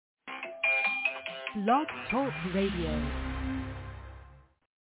Blog Talk Radio.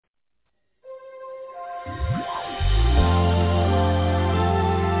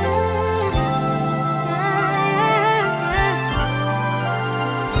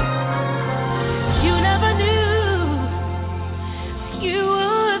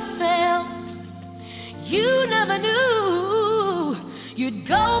 You'd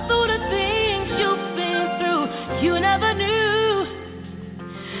go through the things you've been through. You never knew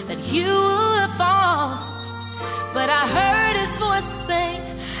that you would fall. But I heard his voice sing.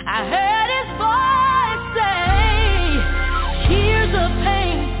 I heard his voice say, tears of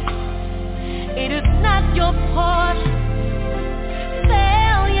pain, it is not your portion.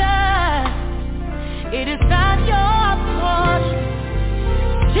 Failure, it is not your portion.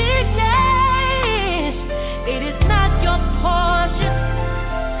 Sickness, it is not your portion.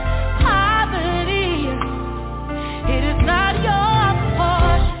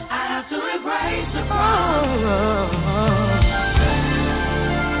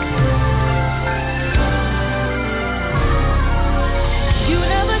 You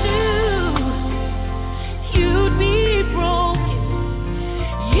never knew you'd be broken.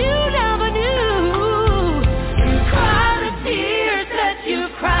 You never knew you'd cry the tears that you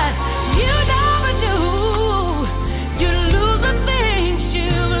cried. You never knew you'd lose the things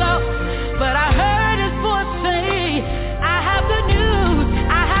you lost. But I heard his voice say, I have good news.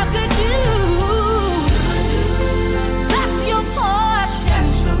 I have good news. That's your portion.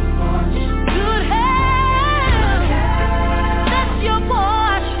 Good health. That's your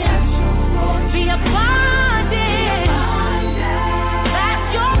portion. Be abundant. That's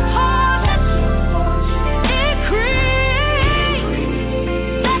your portion. Increase.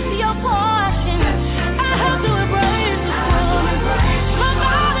 That's your portion. I have to embrace the promise.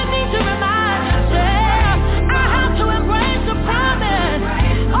 Somebody needs to remind yourself. I have to embrace the promise.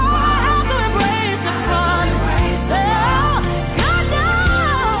 Oh, I have to embrace the promise. Oh, God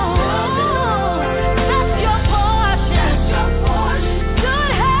knows. That's your portion.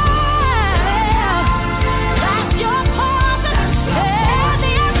 Good health. That's your portion.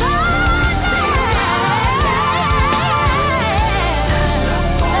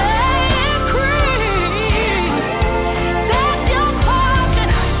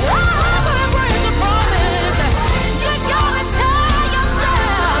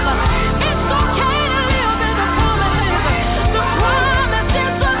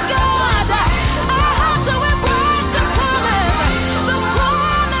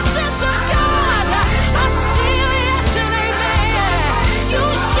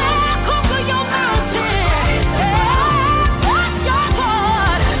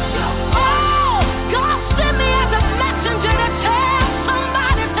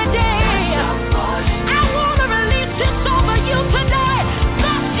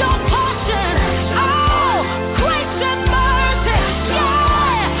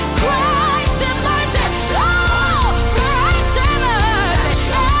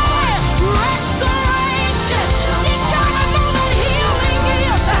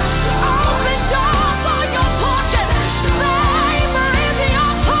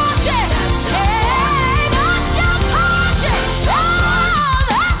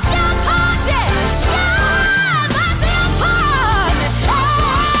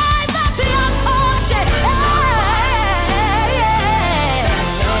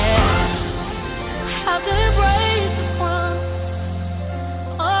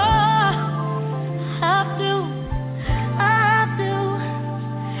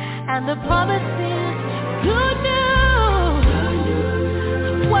 And the And the promise is good news.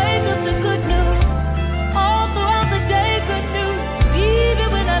 Wake up to good news. All throughout the day, good news. Even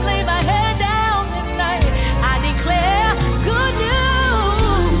when I lay my head down at night, I declare good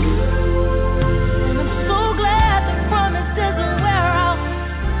news. And I'm so glad the promise doesn't wear out.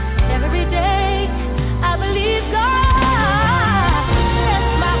 Every day, I believe God.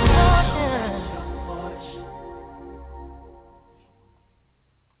 That's my portion.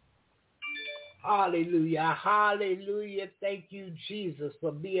 Hallelujah, hallelujah. Thank you, Jesus,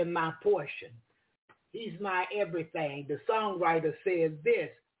 for being my portion. He's my everything. The songwriter says this,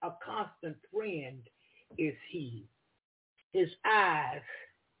 a constant friend is he. His eyes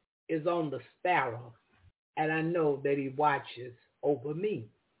is on the sparrow, and I know that he watches over me.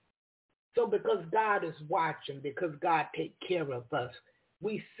 So because God is watching, because God takes care of us,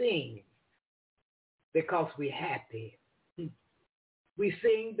 we sing because we're happy. We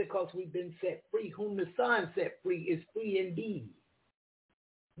sing because we've been set free. Whom the Son set free is free indeed.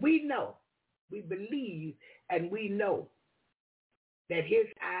 We know, we believe, and we know that his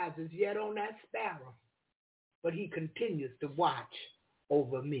eyes is yet on that sparrow, but he continues to watch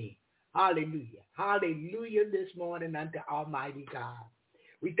over me. Hallelujah. Hallelujah this morning unto Almighty God.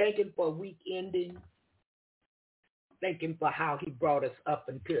 We thank him for week ending. Thank him for how he brought us up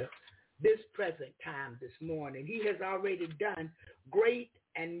until this present time this morning. He has already done great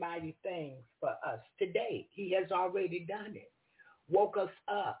and mighty things for us today. He has already done it. Woke us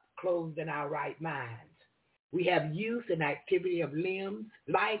up, clothed in our right minds. We have youth and activity of limbs,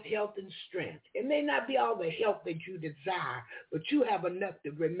 life, health, and strength. It may not be all the health that you desire, but you have enough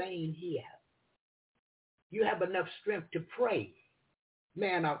to remain here. You have enough strength to pray.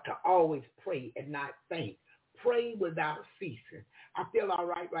 Man ought to always pray and not faint. Pray without ceasing. I feel all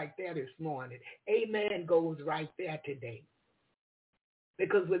right there this morning. Amen goes right there today.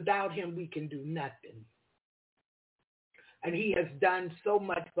 Because without him, we can do nothing. And he has done so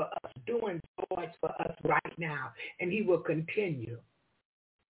much for us, doing so much for us right now. And he will continue.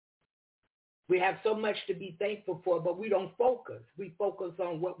 We have so much to be thankful for, but we don't focus. We focus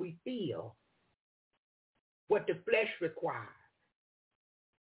on what we feel, what the flesh requires.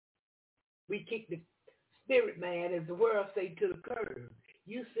 We kick the spirit man, as the world say, to the curb.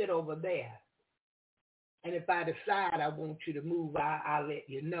 You sit over there. And if I decide I want you to move, I'll let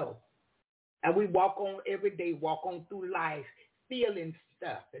you know. And we walk on every day, walk on through life, feeling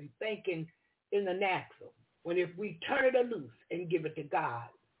stuff and thinking in the natural. When if we turn it loose and give it to God,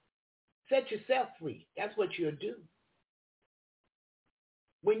 set yourself free. That's what you'll do.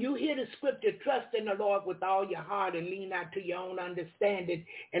 When you hear the scripture, trust in the Lord with all your heart and lean not to your own understanding.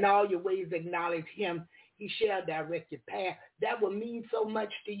 In all your ways acknowledge him. He shall direct your path. That will mean so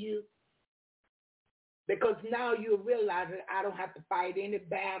much to you. Because now you'll realize that I don't have to fight any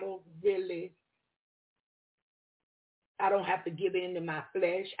battle, really. I don't have to give in to my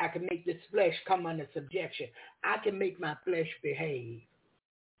flesh. I can make this flesh come under subjection. I can make my flesh behave.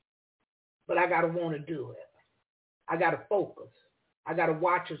 But I got to want to do it. I got to focus. I got to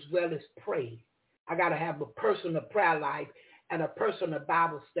watch as well as pray. I got to have a personal prayer life and a personal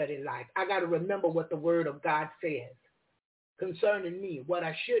Bible study life. I got to remember what the word of God says concerning me, what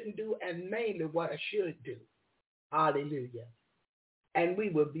I shouldn't do, and mainly what I should do. Hallelujah. And we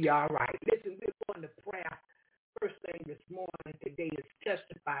will be all right. Listen, we're going to prayer. First thing this morning today is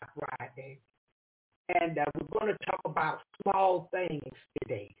Testify Friday. And we're going to talk about small things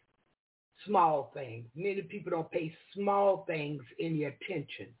today. Small things. Many people don't pay small things any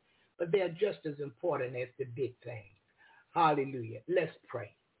attention, but they're just as important as the big things. Hallelujah. Let's pray.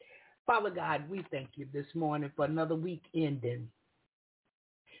 Father God, we thank you this morning for another week ending.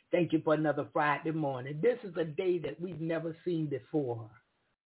 Thank you for another Friday morning. This is a day that we've never seen before.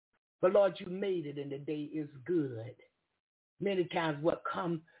 But Lord, you made it and the day is good. Many times what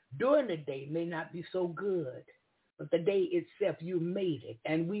comes during the day may not be so good. But the day itself, you made it.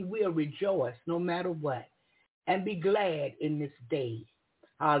 And we will rejoice no matter what. And be glad in this day.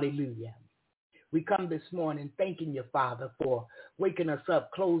 Hallelujah. We come this morning thanking you, Father, for waking us up,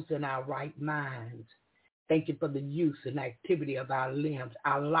 closing our right minds. Thank you for the use and activity of our limbs,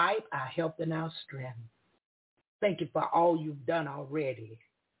 our life, our health, and our strength. Thank you for all you've done already.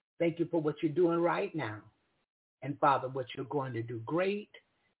 Thank you for what you're doing right now. And, Father, what you're going to do, great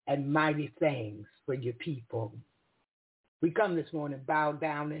and mighty things for your people. We come this morning, bow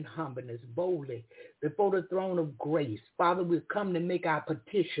down in humbleness, boldly, before the throne of grace. Father, we've come to make our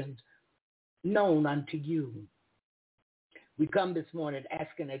petitions known unto you. We come this morning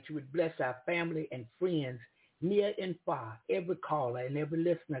asking that you would bless our family and friends near and far, every caller and every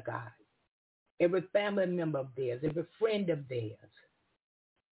listener, God, every family member of theirs, every friend of theirs.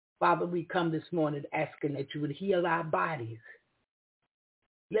 Father, we come this morning asking that you would heal our bodies.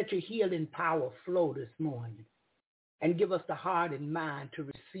 Let your healing power flow this morning and give us the heart and mind to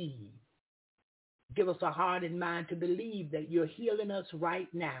receive. Give us a heart and mind to believe that you're healing us right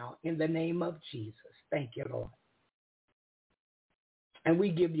now in the name of Jesus. Thank you, Lord. And we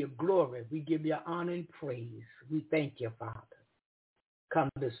give you glory. We give you honor and praise. We thank you, Father. Come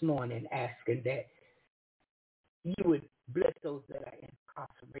this morning asking that you would bless those that are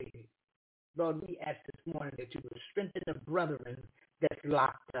incarcerated. Lord, we ask this morning that you would strengthen the brethren that's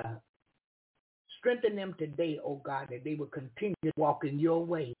locked up. Strengthen them today, oh God, that they will continue to walk in your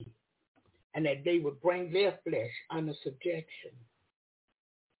way. And that they would bring their flesh under subjection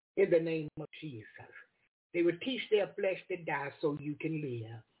in the name of Jesus. They would teach their flesh to die so you can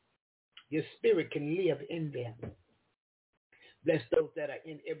live. Your spirit can live in them. Bless those that are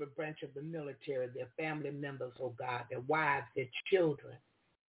in every branch of the military, their family members, oh God, their wives, their children.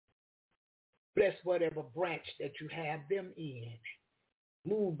 Bless whatever branch that you have them in.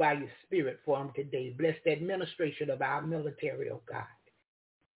 Move by your spirit for them today. Bless the administration of our military, oh God.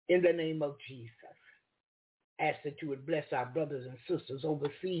 In the name of Jesus. Ask that you would bless our brothers and sisters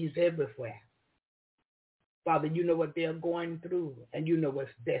overseas everywhere. Father, you know what they're going through, and you know what's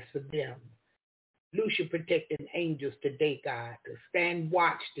best for them. Loose your protecting angels today, God, to stand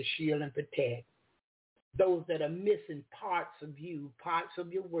watch, to shield and protect those that are missing parts of you, parts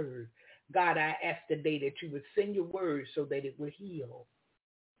of your word. God, I ask today that you would send your word so that it will heal.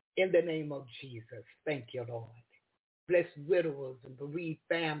 In the name of Jesus, thank you, Lord. Bless widowers and bereaved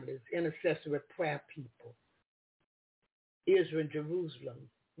families, intercessory prayer people. Israel and Jerusalem.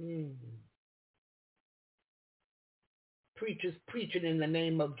 Preachers preaching in the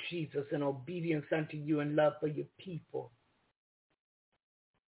name of Jesus in obedience unto you and love for your people.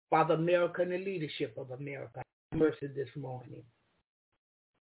 Father, America and the leadership of America, have mercy this morning.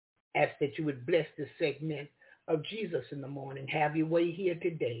 Ask that you would bless this segment of Jesus in the morning. Have your way here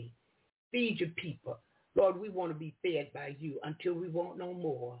today. Feed your people. Lord, we want to be fed by you until we want no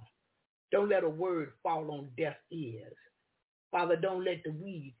more. Don't let a word fall on deaf ears. Father, don't let the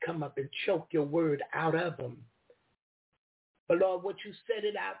weed come up and choke your word out of them. But Lord, what you set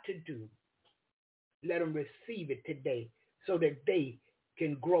it out to do, let them receive it today so that they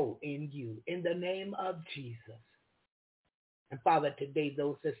can grow in you. In the name of Jesus. And Father, today,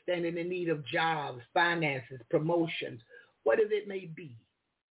 those that are standing in need of jobs, finances, promotions, whatever it may be,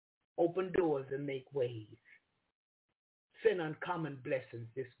 open doors and make ways. Send uncommon blessings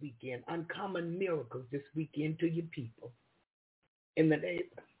this weekend, uncommon miracles this weekend to your people. In the name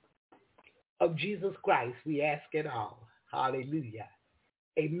of Jesus Christ, we ask it all. Hallelujah.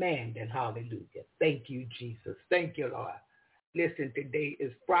 Amen and hallelujah. Thank you, Jesus. Thank you, Lord. Listen, today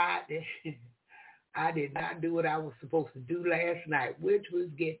is Friday. I did not do what I was supposed to do last night, which was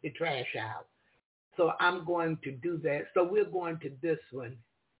get the trash out. So I'm going to do that. So we're going to this one.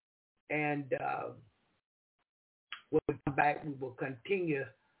 And when we come back, we will continue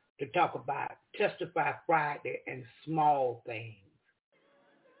to talk about Testify Friday and small things.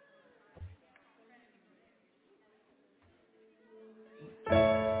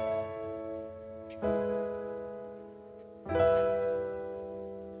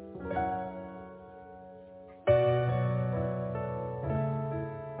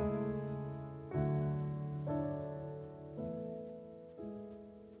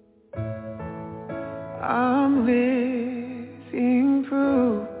 I'm living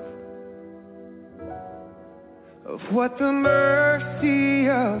proof of what the mercy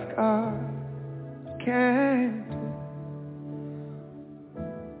of God can do.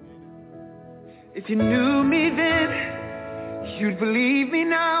 If you knew me then, you'd believe me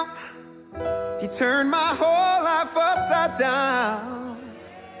now. He turned my whole life upside down.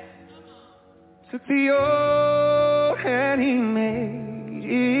 Took the old and he made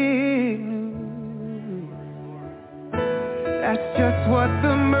it new. That's just what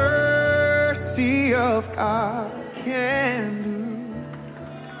the mercy of God can do.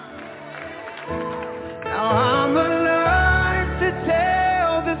 Now I'm alive to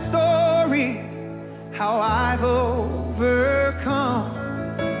tell the story, how I've overcome.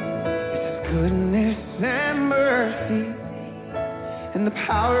 It's His goodness and mercy and the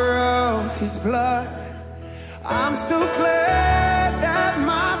power of His blood. I'm so glad that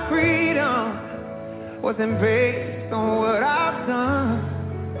my freedom wasn't based on what I've done.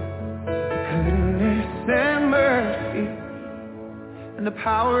 Goodness and mercy and the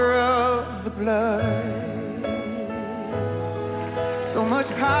power of the blood. So much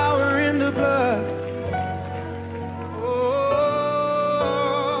power in the blood.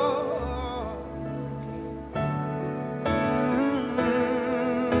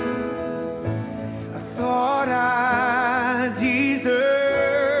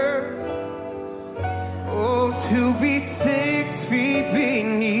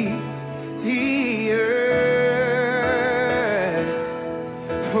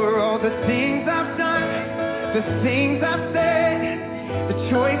 The things I've said, the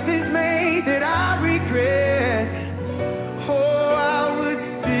choices made that I regret, oh, I would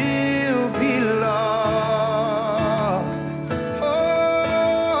still be lost.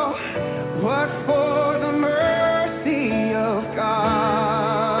 Oh, but for the mercy of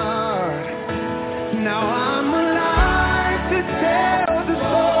God, now I'm alive to tell the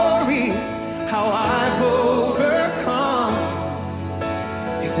story, how I've overcome.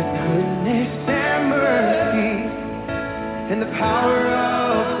 It's the goodness and mercy and the power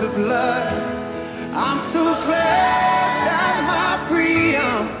of the blood. I'm so glad that my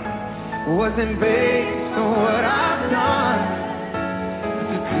freedom wasn't based on what I've done.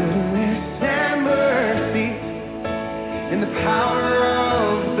 The goodness and mercy and the power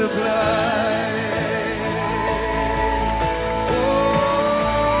of the blood. Oh,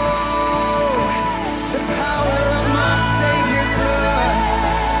 the power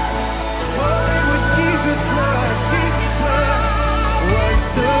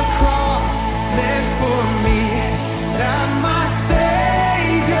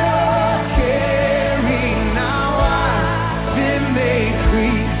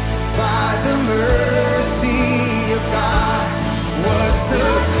the mercy of God was the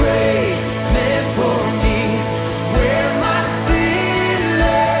grave meant for me, where my sin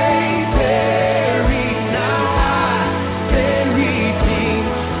lay buried. Now I've been redeemed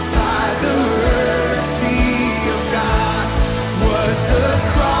by the mercy of God. Was the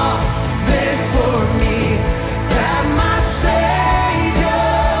cross meant for me, that my Savior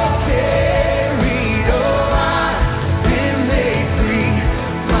carried? Oh, I've been made free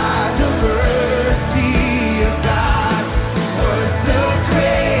by the mercy of God. Was the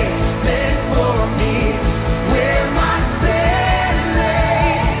grave meant for me, where my sin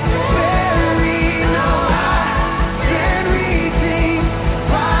lay buried? Now I've been redeemed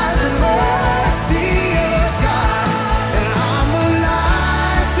by the mercy of God, and I'm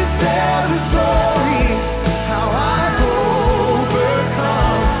alive to tell the story how I've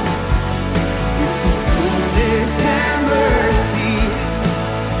overcome. It's His goodness and mercy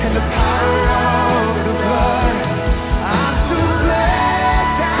and the power of the blood. I'm so glad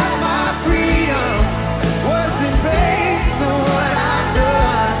that my freedom wasn't based on what I've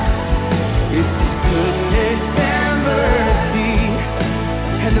done. It's His goodness and mercy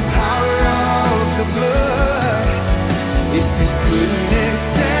and the power of the blood. It's His goodness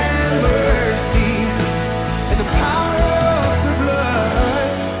and mercy and the power of the blood.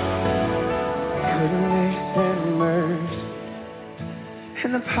 Goodness and mercy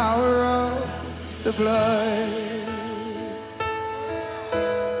and the power of the blood.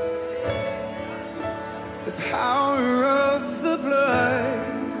 The power of the blood.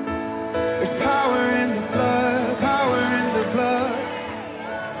 There's power in the blood. Power in the blood.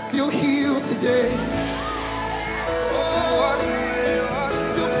 You'll heal today. Oh,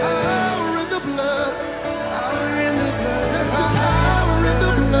 the power in the blood. Power in the blood. There's the power in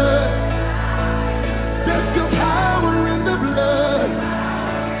the blood. There's the power in the blood.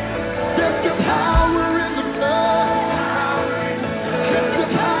 There's the power in the blood. There's the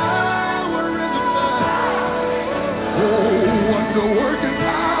power in the blood. Oh, wonder working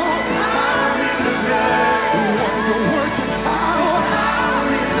power. Power in the blood. Wonder working power. Power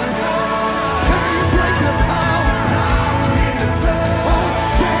in the blood. Chain breaking power. Power in the blood. Oh,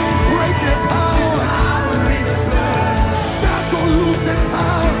 chain breaking power. Power in the blood. Shackle losing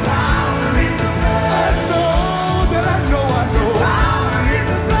power. Power in the blood. I know that I know. Power in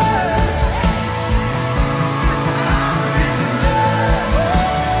the blood.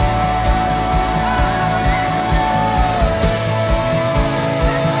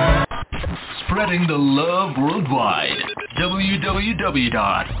 Spreading the love worldwide.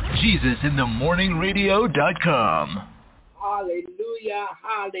 www.jesusinthemorningradio.com. Hallelujah,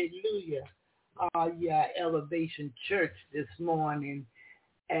 hallelujah. Yeah, Elevation Church this morning,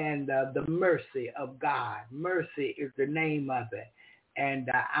 and the mercy of God. Mercy is the name of it. And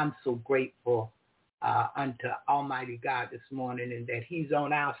I'm so grateful unto Almighty God this morning, and that He's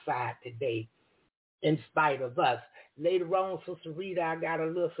on our side today in spite of us. Later on, Sister Rita, I got a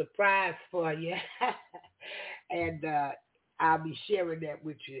little surprise for you. And I'll be sharing that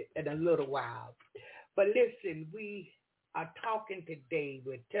with you in a little while. But listen, we are talking today,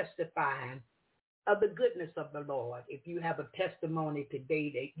 we're testifying of the goodness of the Lord. If you have a testimony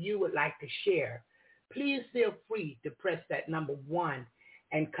today that you would like to share, please feel free to press that number 1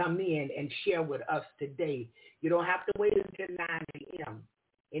 and come in and share with us today. You don't have to wait until 9 a.m.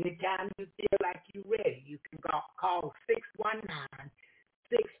 Anytime you feel like you're ready, you can call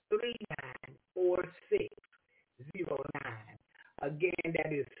 619-639-4609. Again,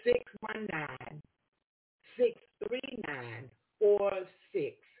 that is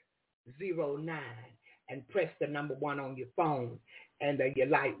 619-639-4609. And press the number 1 on your phone, and your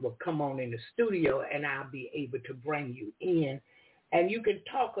light will come on in the studio, and I'll be able to bring you in. And you can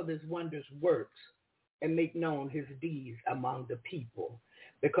talk of His wondrous works and make known His deeds among the people.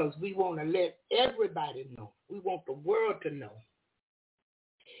 Because we want to let everybody know. We want the world to know.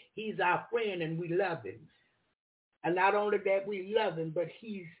 He's our friend and we love Him. And not only that we love Him, but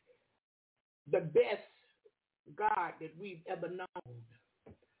He's the best God that we've ever known.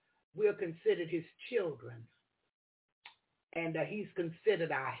 We're considered His children. And He's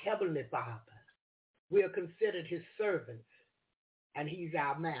considered our Heavenly Father. We are considered His servants. And He's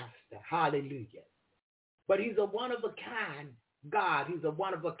our master. Hallelujah. But He's a one-of-a-kind God. He's a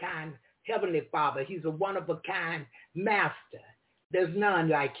one-of-a-kind Heavenly Father. He's a one-of-a-kind master. There's none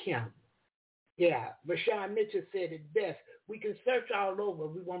like Him. Yeah, Rashawn Mitchell said it best. We can search all over.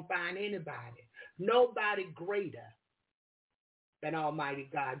 We won't find anybody. Nobody greater than Almighty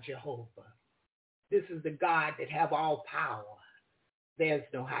God Jehovah. This is the God that have all power. There's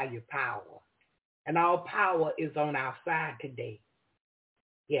no higher power. And all power is on our side today.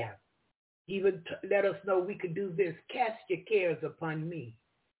 Yeah. Even let us know we could do this. Cast your cares upon me,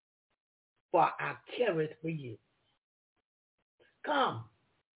 for I careth for you. Come,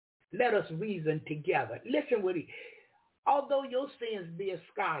 let us reason together. Listen what he, although your sins be as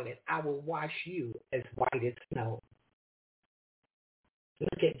scarlet, I will wash you as white as snow.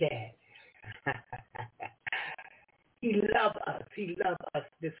 Look at that. He loves us. He loves us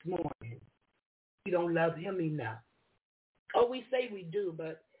this morning. We don't love him enough. Oh, we say we do,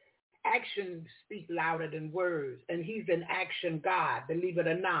 but actions speak louder than words. And he's an action God, believe it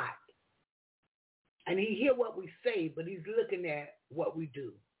or not. And he hears what we say, but he's looking at what we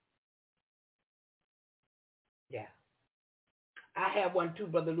do. Yeah. I have one too,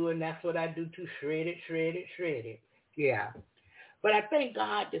 Brother Lou, and that's what I do too. Shred it, shred it, shred it. Yeah. But I thank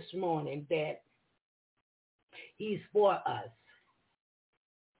God this morning that he's for us.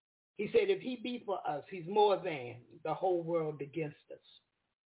 He said if he be for us, he's more than the whole world against us.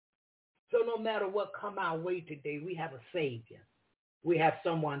 So no matter what come our way today, we have a Savior. We have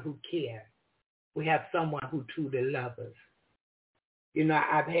someone who cares. We have someone who truly loves us. You know,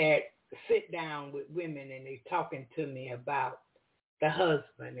 I've had sit down with women and they're talking to me about the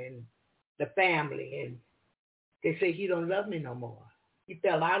husband and the family, and they say, he don't love me no more. He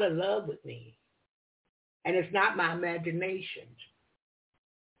fell out of love with me. And it's not my imagination.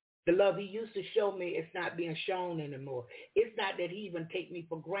 The love he used to show me, it's not being shown anymore. It's not that he even take me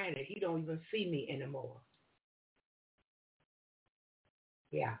for granted. He don't even see me anymore.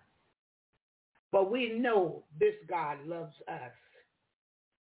 Yeah. But we know this God loves us.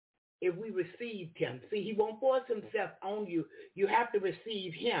 If we received him. See, he won't force himself on you. You have to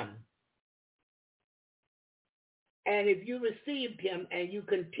receive him. And if you received him and you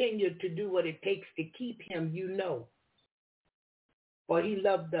continue to do what it takes to keep him, you know. For he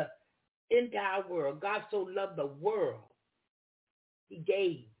loved the entire world. God so loved the world. He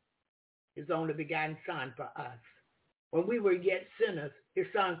gave his only begotten son for us. When we were yet sinners, his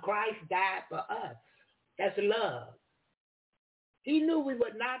son Christ died for us. That's love. He knew we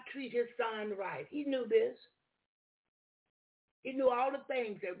would not treat his son right. He knew this. He knew all the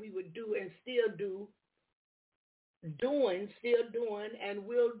things that we would do and still do, still doing, and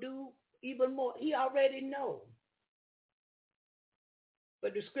will do even more. He already knows.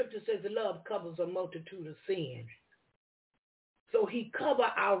 But the scripture says the love covers a multitude of sins. So he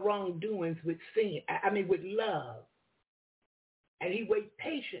covered our wrongdoings with with love. And he waits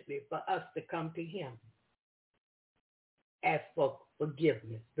patiently for us to come to him. Ask for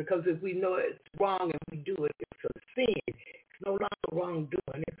forgiveness. Because if we know it's wrong and we do it, it's a sin. It's no longer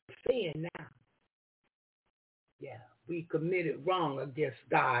wrongdoing. It's a sin now. Yeah, we committed wrong against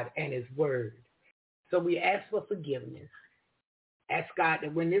God and his word. So we ask for forgiveness. Ask God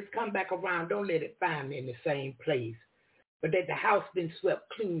that when this come back around, don't let it find me in the same place. But that the house been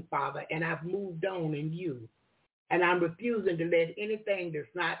swept clean, Father, and I've moved on in you. And I'm refusing to let anything that's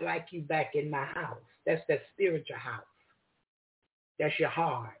not like you back in my house. That's that spiritual house. That's your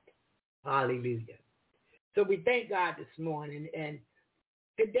heart. Hallelujah. So we thank God this morning. And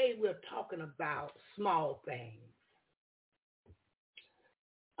today we're talking about small things.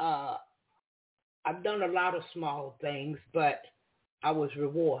 I've done a lot of small things, but I was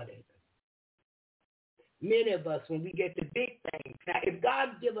rewarded. Many of us, when we get the big things, now if God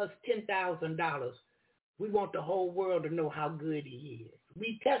give us $10,000, we want the whole world to know how good he is.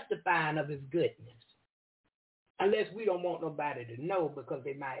 We testifying of his goodness. Unless we don't want nobody to know because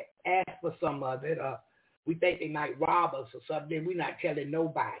they might ask for some of it or we think they might rob us or something, we're not telling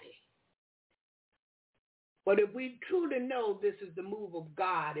nobody. But if we truly know this is the move of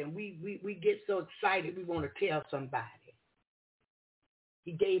God and we get so excited we want to tell somebody.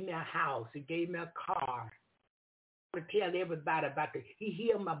 He gave me a house. He gave me a car. I want to tell everybody about he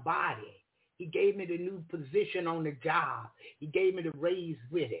healed my body. He gave me the new position on the job. He gave me the raise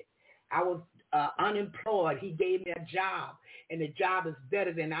with it. I was unemployed. He gave me a job, and the job is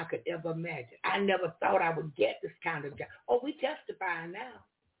better than I could ever imagine. I never thought I would get this kind of job. Oh, we testifying now.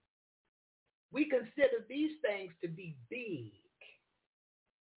 We consider these things to be big.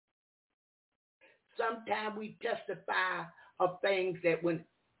 Sometimes we testify of things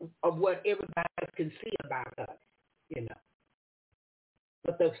of what everybody can see about us, you know.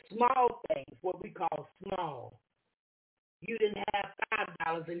 But the small things, what we call small, you didn't have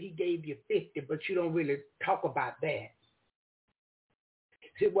 $5 and he gave you $50, but you don't really talk about that.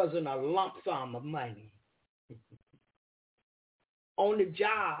 It wasn't a lump sum of money. On the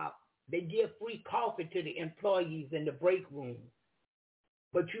job, they give free coffee to the employees in the break room,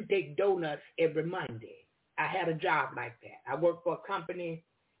 but you take donuts every Monday. I had a job like that. I worked for a company,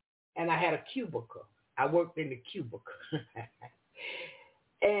 and I had a cubicle. I worked in the cubicle.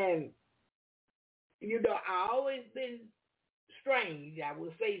 And You know, I always been strange, I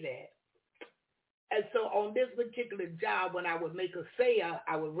will say that. And so on this particular job, when I would make a sale,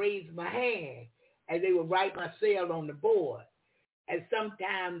 I would raise my hand, and they would write my sale on the board. And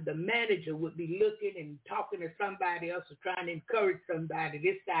sometimes the manager would be looking and talking to somebody else or trying to encourage somebody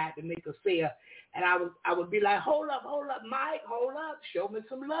this side to make a sale. And I would be like, hold up, Mike, hold up, show me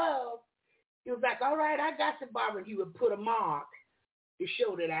some love. He was like, all right, I got you, Barbara. And he would put a mark to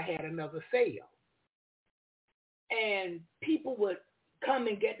show that I had another sale. And people would come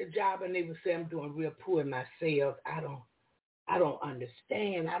and get the job, and they would say, I'm doing real poor in my sales. I don't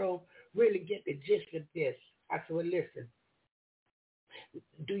understand. I don't really get the gist of this. I said, well, listen,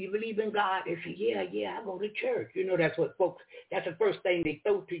 do you believe in God? They said, yeah, I go to church. You know, that's what folks, that's the first thing they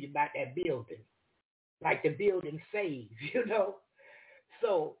throw to you about that building. Like the building saves, you know.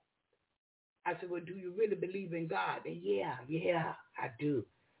 So I said, well, do you really believe in God? And yeah, I do.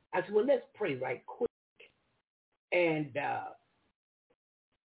 I said, well, let's pray right quick and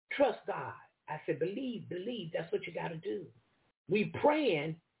trust God. I said, believe. That's what you got to do. We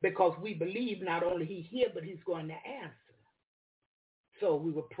praying because we believe not only He's here, but He's going to answer. So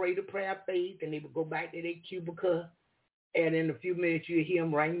we would pray the prayer of faith, and they would go back to their cubicle, and in a few minutes you hear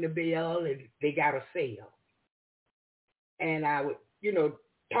them ring the bell, and they got a sale. And I would, you know,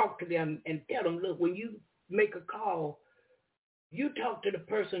 talk to them and tell them, look, when you make a call, you talk to the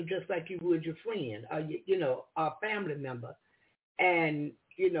person just like you would your friend or, you know, a family member. And,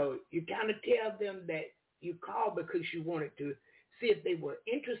 you know, you kind of tell them that you called because you wanted to see if they were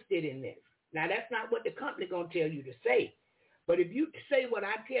interested in this. Now, that's not what the company going to tell you to say. But if you say what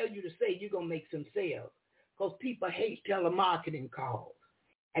I tell you to say, you're going to make some sales. Because people hate telemarketing calls.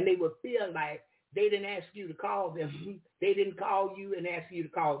 And they would feel like they didn't ask you to call them. They didn't call you and ask you to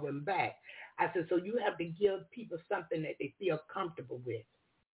call them back. I said, so you have to give people something that they feel comfortable with.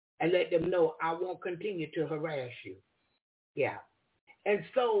 And let them know I won't continue to harass you. Yeah. And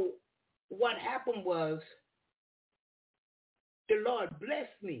so what happened was the Lord blessed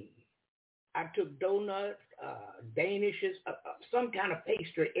me. I took donuts, danishes, some kind of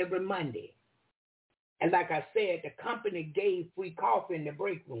pastry every Monday. And like I said, the company gave free coffee in the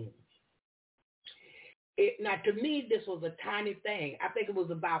break rooms. Now, to me, this was a tiny thing. I think it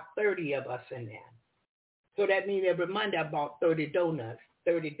was about 30 of us in there. So that means every Monday I bought 30 donuts,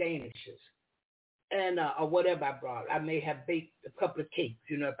 30 danishes, and or whatever I brought. I may have baked a couple of cakes,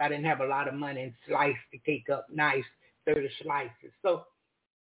 you know, if I didn't have a lot of money, and sliced the cake up nice, 30 slices. So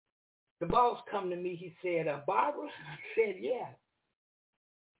the boss come to me, he said, Barbara? I said, yeah.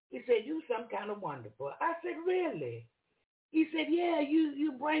 He said, you some kind of wonderful. I said, really? He said, yeah,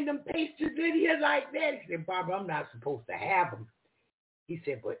 you bring them pastries in here like that. He said, Barbara, I'm not supposed to have them. He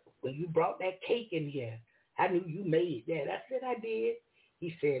said, but when you brought that cake in here, I knew you made that. I said, I did.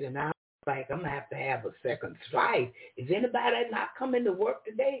 He said, and I'm like, I'm going to have a second slice. Is anybody not coming to work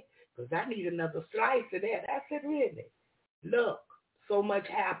today? Because I need another slice of that. I said, really? Look, so much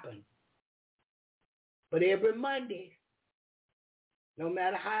happened. But every Monday, no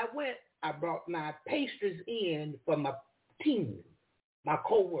matter how it went, I brought my pastries in for my team, my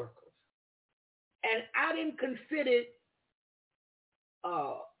co-workers. And I didn't consider it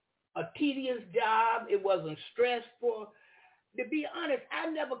a tedious job. It wasn't stressful. To be honest, I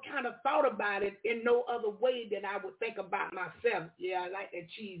never kind of thought about it in no other way than I would think about myself. Yeah, I like that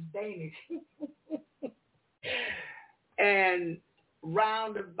cheese Danish. And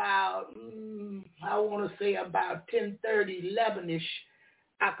round about, I want to say about 10:30, 11-ish,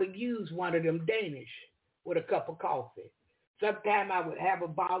 I could use one of them Danish with a cup of coffee. Sometimes I would have a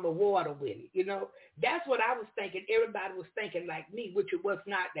bottle of water with it, you know. That's what I was thinking. Everybody was thinking like me, which it was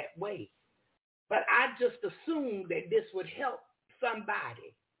not that way. But I just assumed that this would help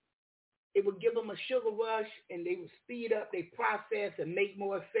somebody. It would give them a sugar rush, and they would speed up their process and make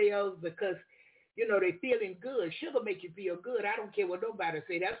more sales because, you know, they're feeling good. Sugar make you feel good. I don't care what nobody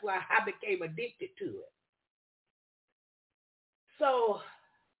say. That's why I became addicted to it. So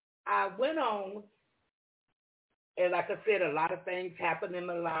I went on, and like I said, a lot of things happened in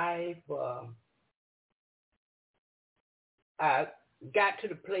my life. I got to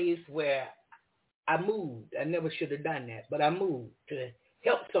the place where I moved. I never should have done that, but I moved to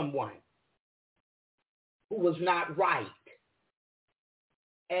help someone who was not right.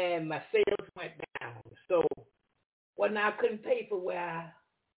 And my sales went down. So, well, now I couldn't pay for where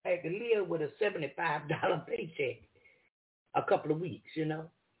I had to live with a $75 paycheck a couple of weeks, you know.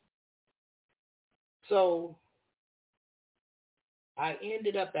 So I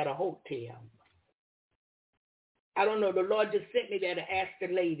ended up at a hotel. I don't know, the Lord just sent me there to ask the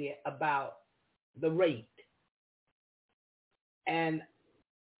lady about the rate. And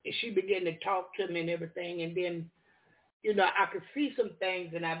And she began to talk to me and everything. And then, you know, I could see some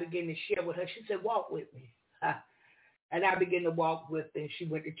things, and I began to share with her. She said, walk with me. And I began to walk with her, and she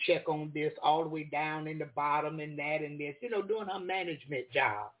went to check on this all the way down in the bottom and that and this, you know, doing her management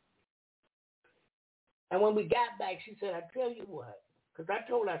job. And when we got back, she said, I tell you what, because I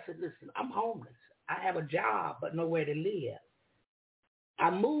told her, I said, listen, I'm homeless. I have a job, but nowhere to live.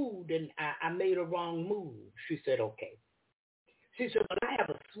 I moved, and I made a wrong move. She said, okay. She said, well, I have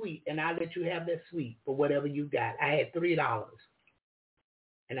a suite, and I'll let you have that suite for whatever you got. I had $3,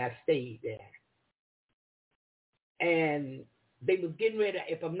 and I stayed there. And they was getting ready,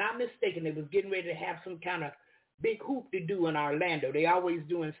 if I'm not mistaken, they was getting ready to have some kind of big hoop to do in Orlando. They always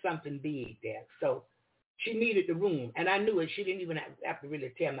doing something big there. So she needed the room, and I knew it. She didn't even have to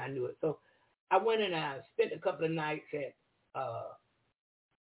really tell me I knew it. So I went and I spent a couple of nights at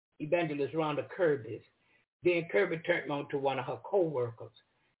Evangelist Rhonda Kirby's. Then Kirby turned me on to one of her co-workers,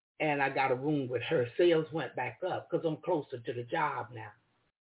 and I got a room with her. Sales went back up because I'm closer to the job now.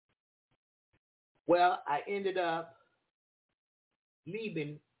 Well, I ended up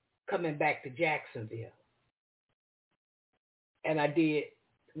leaving, coming back to Jacksonville. And I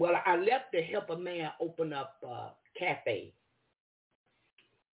left to help a man open up a cafe.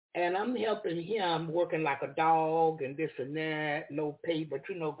 And I'm helping him, working like a dog and this and that, no pay, but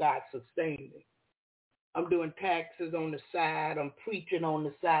you know God sustained me. I'm doing taxes on the side. I'm preaching on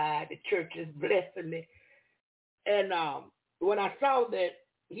the side. The church is blessing me. And when I saw that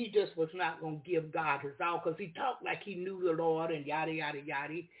he just was not going to give God his all, because he talked like he knew the Lord and yada, yada,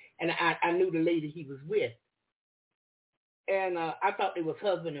 yada. And I knew the lady he was with. And I thought they was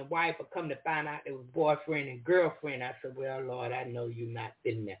husband and wife, but come to find out it was boyfriend and girlfriend. I said, well, Lord, I know you're not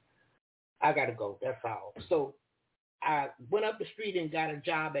in there. I got to go. That's all. So I went up the street and got a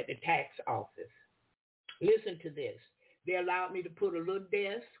job at the tax office. Listen to this. They allowed me to put a little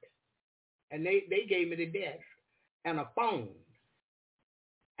desk, and they gave me the desk and a phone.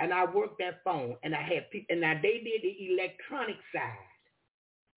 And I worked that phone, and I had people, and now they did the electronic side.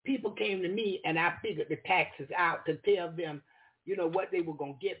 People came to me, and I figured the taxes out to tell them, you know, what they were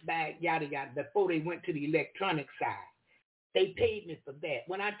going to get back, yada, yada, before they went to the electronic side. They paid me for that.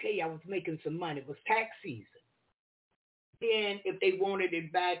 When I tell you I was making some money, it was tax season. Then if they wanted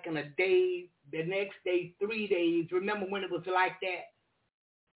it back in a day, the next day, 3 days, remember when it was like that?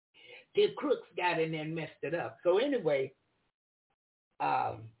 The crooks got in there and messed it up. So anyway,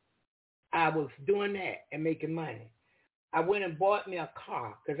 I was doing that and making money. I went and bought me a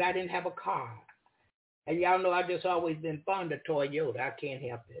car because I didn't have a car. And y'all know I just always been fond of Toyota. I can't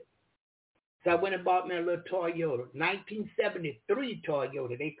help it. So I went and bought me a little Toyota, 1973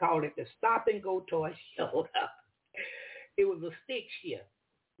 Toyota. They called it the Stop and Go Toyota. It was a stick shift.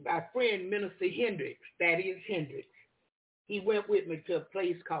 My friend, Minister Hendricks, Thaddeus Hendricks, he went with me to a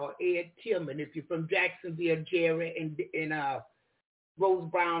place called Ed Tillman. If you're from Jacksonville, Jerry, and Rose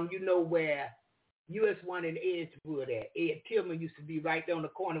Brown, you know where US 1 in Edgewood at. Ed Tillman used to be right there on the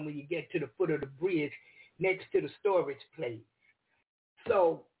corner when you get to the foot of the bridge next to the storage place.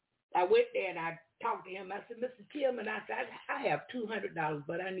 So I went there and I talked to him. I said, Mr. Tillman, I said, I have $200,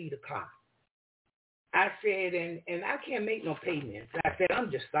 but I need a car. I said, and I can't make no payments. I said, I'm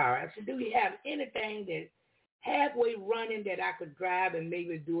just sorry. I said, do you have anything that halfway running that I could drive and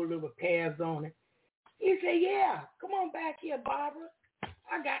maybe do a little repairs on it? He said, yeah, come on back here, Barbara.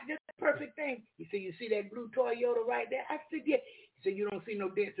 I got just the perfect thing. He said, you see that blue Toyota right there? I said, yeah. He said, you don't see no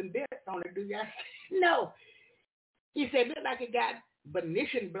dents and bits on it, do you? I said, no. He said, look like it got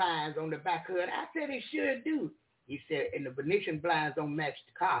Venetian blinds on the back hood. I said, it sure do. He said, and the Venetian blinds don't match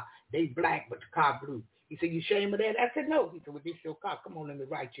the car. They black, but the car blue. He said, you ashamed of that? I said, no. He said, well, this your car. Come on, let me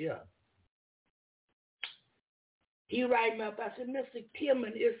write you up. He write me up. I said, Mr.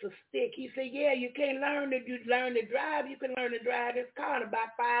 Tillman, it's a stick. He said, yeah, you can't learn it. You learn to drive. You can learn to drive this car in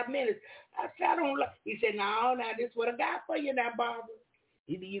about 5 minutes. I said, I don't like. He said, no, now this is what I got for you now, Barbara.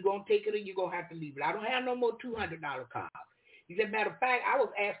 Either you're going to take it or you're going to have to leave it. I don't have no more $200 cars. He said, matter of fact, I was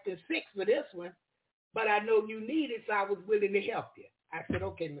asking $6 for this one, but I know you need it, so I was willing to help you. I said,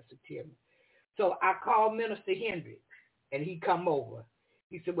 okay, Mr. Tillman. So I called Minister Hendricks, and he come over.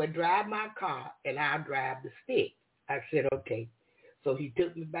 He said, well, drive my car, and I'll drive the stick. I said, okay. So he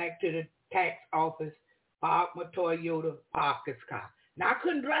took me back to the tax office, parked my Toyota, parked his car. Now, I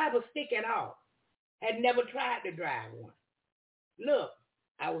couldn't drive a stick at all. Had never tried to drive one. Look,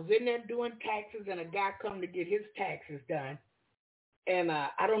 I was in there doing taxes, and a guy come to get his taxes done. And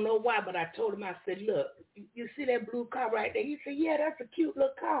I don't know why, but I told him, I said, look, you see that blue car right there? He said, yeah, that's a cute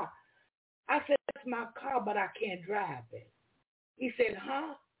little car. I said, that's my car, but I can't drive it. He said,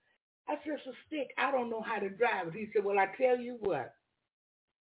 huh? I said, it's a stick. I don't know how to drive it. He said, well, I tell you what.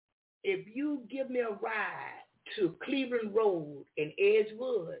 if you give me a ride to Cleveland Road in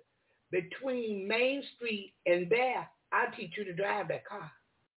Edgewood, between Main Street and there, I'll teach you to drive that car.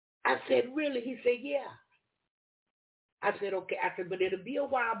 I said, really? He said, yeah. I said, okay. I said, but it'll be a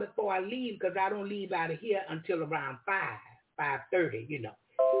while before I leave because I don't leave out of here until around 5:30, you know.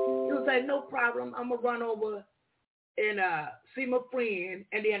 He was like, no problem. I'm going to run over and see my friend,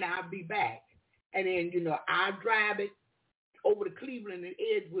 and then I'll be back. And then, you know, I'll drive it over to Cleveland and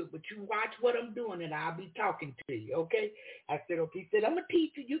Edgewood, but you watch what I'm doing, and I'll be talking to you, okay? I said, okay. He said, I'm going to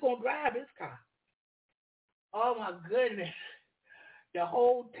teach you. You're going to drive this car. Oh, my goodness. The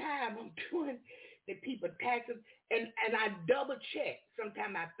whole time I'm doing the people taxes, and I double check.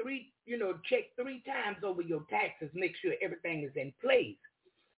 Sometimes I check 3 times over your taxes, make sure everything is in place.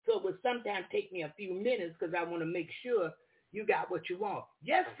 So it would sometimes take me a few minutes because I want to make sure you got what you want.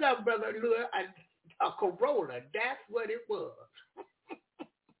 Yes, sir, Brother Lure, a Corolla. That's what it was.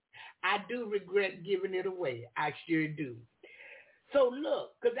 I do regret giving it away. I sure do. So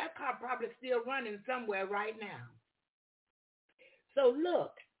look, because that car probably still running somewhere right now. So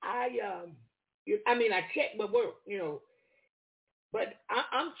look, I check my work, you know, but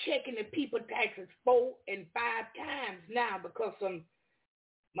I'm checking the people taxes 4 and 5 times now because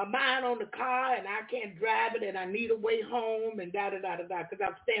my mind on the car and I can't drive it and I need a way home and da-da-da-da-da, because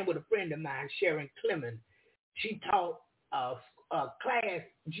I'm staying with a friend of mine, Sharon Clemens. She taught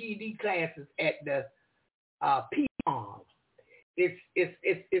GED classes at the P-Farm.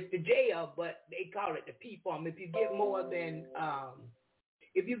 It's the jail, but they call it the P-Farm. If you get more than,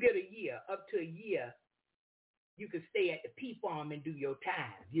 if you get a year, up to a year, you could stay at the P-Farm and do your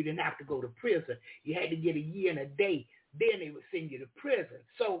time. You didn't have to go to prison. You had to get a year and a day. Then they would send you to prison.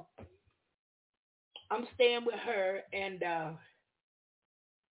 So I'm staying with her, and I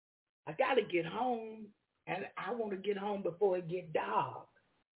got to get home, and I want to get home before it get dark.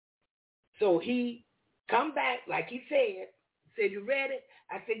 So he come back, like he said, you ready?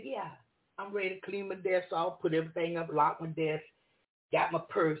 I said, yeah, I'm ready to clean my desk off, put everything up, lock my desk, got my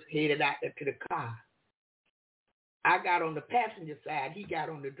purse, headed out there to the car. I got on the passenger side. He got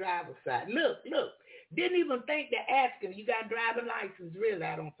on the driver's side. Look. Didn't even think to ask him, you got a driving license? Really,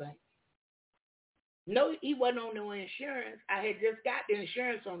 I don't think. No, he wasn't on no insurance. I had just got the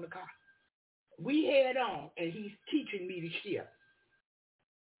insurance on the car. We head on, and he's teaching me the shift.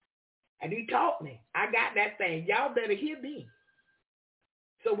 And he taught me. I got that thing. Y'all better hear me.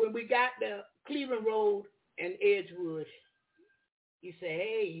 So when we got the Cleveland Road and Edgewood, he said,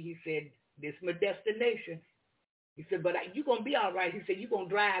 hey, this is my destination. He said, but you're going to be all right. He said, you're going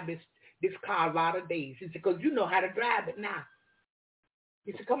to drive this car a lot of days. He said, because you know how to drive it now.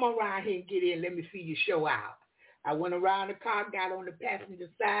 He said, come on around here and get in. Let me see you show out. I went around the car, got on the passenger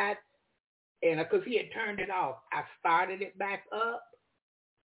side, and because he had turned it off, I started it back up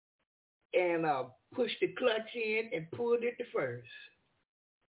and pushed the clutch in and pulled it to first.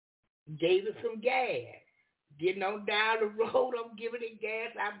 Gave it some gas. Getting on down the road, I'm giving it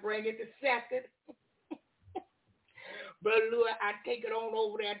gas. I bring it to second. Brother Louis, I take it on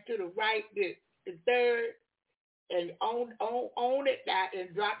over there to the right, the third, and on it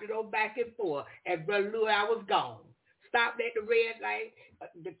and dropped it on back and forth. And Brother Louis, I was gone. Stopped at the red light,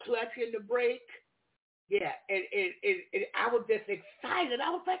 the clutch and the brake. Yeah, and I was just excited. I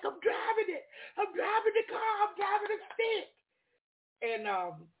was like, I'm driving it. I'm driving the car. I'm driving the stick. And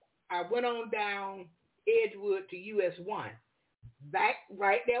I went on down Edgewood to US 1. Back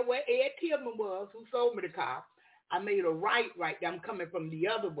right there where Ed Tillman was, who sold me the car. I made a right there. I'm coming from the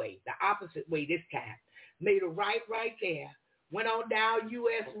other way, the opposite way this time. Made a right there. Went on down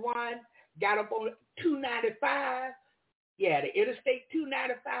US 1, got up on 295. Yeah, the Interstate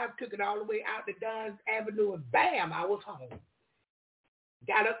 295, took it all the way out to Dunn's Avenue, and bam, I was home.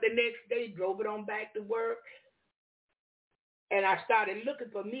 Got up the next day, drove it on back to work, and I started looking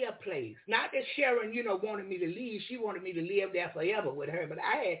for me a place. Not that Sharon, wanted me to leave. She wanted me to live there forever with her, but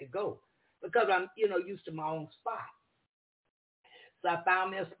I had to go because I'm, used to my own spot. So I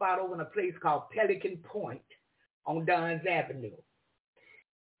found me a spot over in a place called Pelican Point on Dunn's Avenue,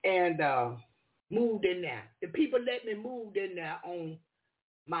 and moved in there. The people let me move in there on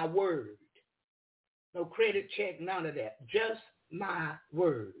my word. No credit check, none of that. Just my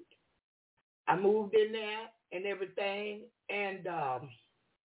word. I moved in there and everything, and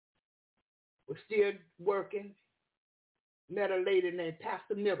was still working. Met a lady named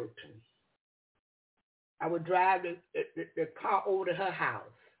Pastor Middleton. I would drive the car over to her house.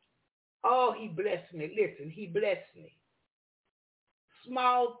 Oh, he blessed me. Listen, he blessed me.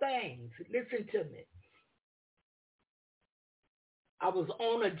 Small things. Listen to me. I was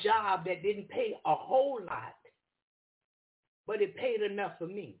on a job that didn't pay a whole lot, but it paid enough for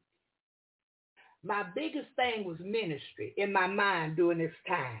me. My biggest thing was ministry in my mind during this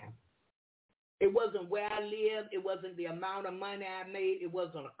time. It wasn't where I lived. It wasn't the amount of money I made. It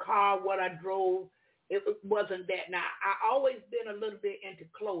wasn't a car, what I drove. It wasn't that. Now, I always been a little bit into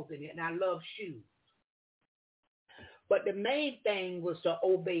clothing, and I love shoes. But the main thing was to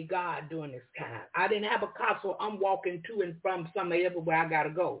obey God during this time. I didn't have a car, so I'm walking to and from somewhere everywhere I got to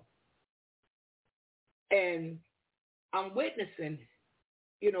go. And I'm witnessing,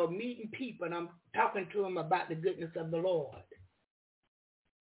 meeting people, and I'm talking to them about the goodness of the Lord.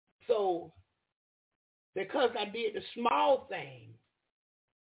 So, because I did the small thing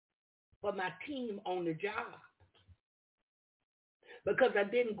for my team on the job, because I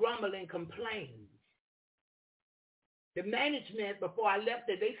didn't grumble and complain, the management, before I left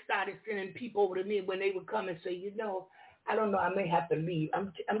there, they started sending people over to me when they would come and say, I don't know, I may have to leave.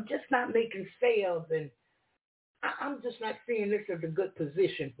 I'm just not making sales, and I'm just not seeing this as a good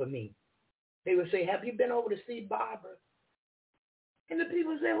position for me. They would say, have you been over to see Barbara? And the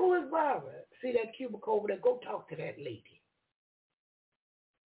people say, who is Barbara? See that cubicle over there? Go talk to that lady.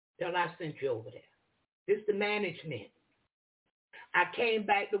 Tell her I sent you over there. This is the management. I came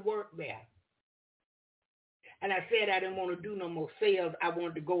back to work there. And I said I didn't want to do no more sales. I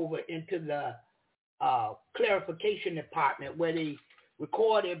wanted to go over into the clarification department where they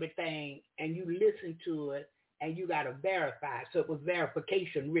record everything and you listen to it and you got to verify. So it was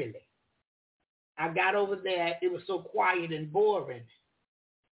verification, really. I got over there. It was so quiet and boring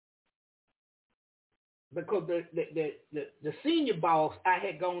because the senior boss, I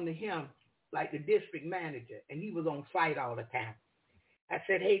had gone to him like the district manager, and he was on site all the time. I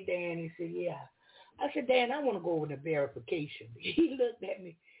said, hey, Dan. He said, yeah. I said, Dan, I want to go over to verification. He looked at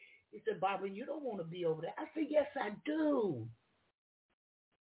me. He said, Barbara, you don't want to be over there. I said, yes, I do.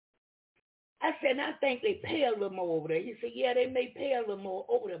 I said, I think they pay a little more over there. He said, yeah, they may pay a little more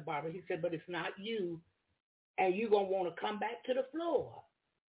over there, Barbara. He said, but it's not you, and you're going to want to come back to the floor.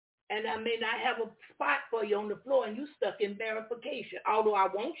 And I may not have a spot for you on the floor, and you stuck in verification, although I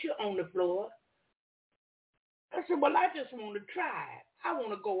want you on the floor. I said, well, I just want to try it. I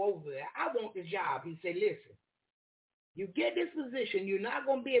want to go over there. I want the job. He said, listen, you get this position, you're not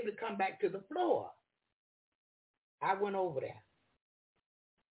going to be able to come back to the floor. I went over there.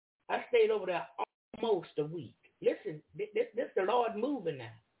 I stayed over there almost a week. Listen, this the Lord moving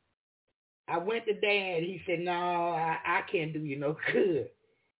now. I went to Dan. He said, no, I can't do you no good.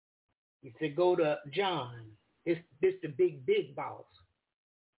 He said, go to John. This the big boss.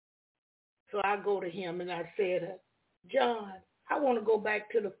 So I go to him and I said, John, I want to go back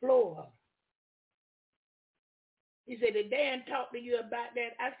to the floor. He said, did Dan talk to you about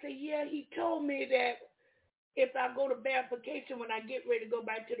that? I said, yeah, he told me that if I go to verification when I get ready to go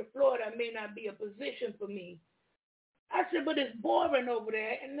back to the floor, that may not be a position for me. I said, but it's boring over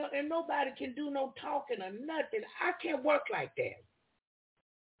there, and nobody can do no talking or nothing. I can't work like that.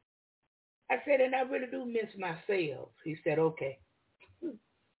 I said, and I really do miss my sales. He said, okay,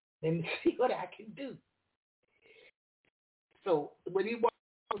 let me see what I can do. So when he walked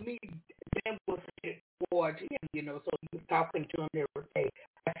with me, Dan was towards him, so he was talking to him every day.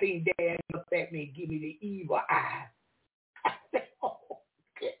 I seen Dan look at me and give me the evil eye. I said, oh,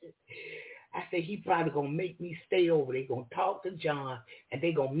 goodness. I said, he probably going to make me stay over there. They're going to talk to John, and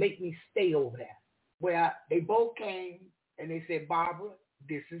they're going to make me stay over there. Well, they both came, and they said, Barbara,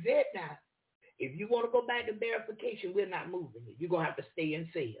 this is it now. If you want to go back to verification, we're not moving it. You're going to have to stay in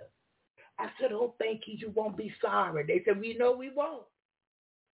sales. I said, oh, thank you. You won't be sorry. They said, we know we won't.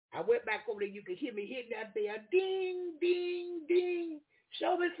 I went back over there. You could hear me hitting that bell. Ding, ding, ding.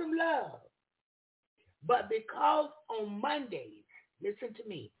 Show me some love. But because on Mondays, listen to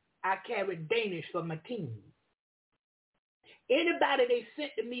me, I carried Danish for my team. Anybody they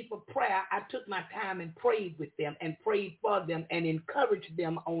sent to me for prayer, I took my time and prayed with them and prayed for them and encouraged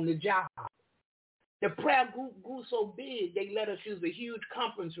them on the job. The prayer group grew so big, they let us use a huge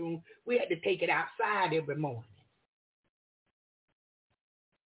conference room. We had to take it outside every morning.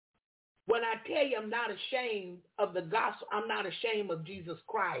 When I tell you I'm not ashamed of the gospel, I'm not ashamed of Jesus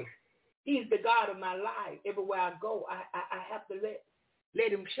Christ. He's the God of my life. Everywhere I go, I have to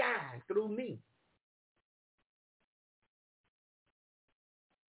let him shine through me.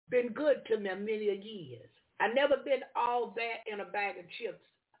 Been good to me many years. I never been all that in a bag of chips.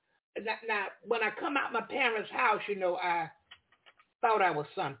 Now, when I come out my parents' house, I thought I was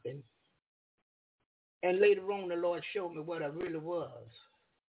something. And later on, the Lord showed me what I really was.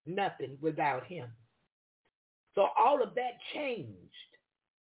 Nothing without him. So all of that changed.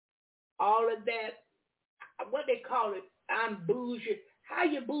 All of that, what they call it, I'm bougie. How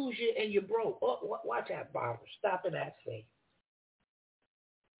you bougie and you broke? Oh, watch out, Barbara. Stop it, I say.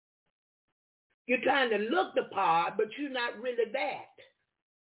 You're trying to look the part, but you're not really that.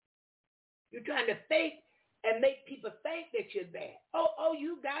 You're trying to fake and make people think that you're that. Oh,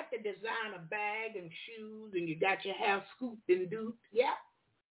 you got the designer bag and shoes, and you got your hair scooped and duped. Yeah.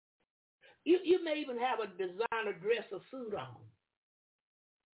 You may even have a designer dress or suit on.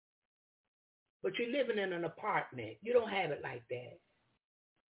 But you're living in an apartment. You don't have it like that.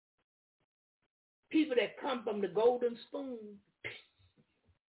 People that come from the golden spoon,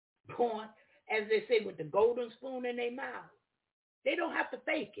 born, as they say, with the golden spoon in their mouth, they don't have to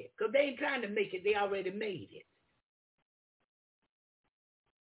fake it because they ain't trying to make it. They already made it.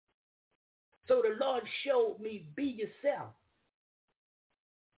 So the Lord showed me, be yourself.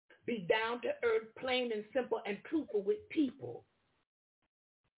 Be down to earth, plain and simple, and truthful with people.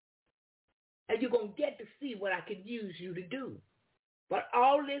 And you're going to get to see what I can use you to do. But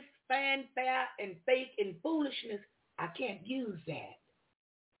all this fanfare and fake and foolishness, I can't use that.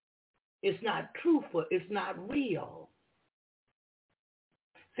 It's not truthful. It's not real.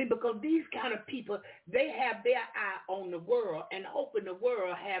 See, because these kind of people, they have their eye on the world and hoping the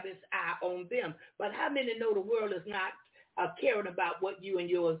world have its eye on them. But how many know the world is not caring about what you and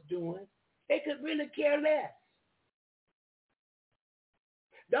yours doing? They could really care less.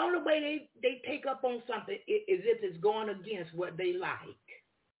 The only way they take up on something is if it's going against what they like.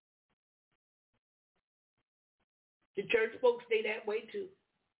 The church folks stay that way too.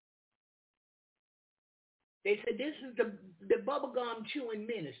 They said this is the bubblegum chewing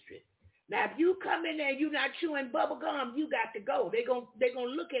ministry. Now, if you come in there and you're not chewing bubblegum, you got to go. They're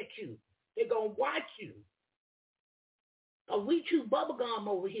gonna look at you. They're going to watch you. Or we chew bubblegum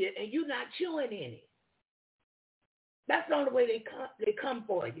over here and you're not chewing any. That's the only way they come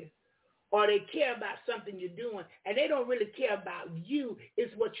for you. Or they care about something you're doing. And they don't really care about you.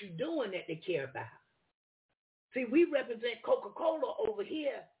 It's what you're doing that they care about. See, we represent Coca-Cola over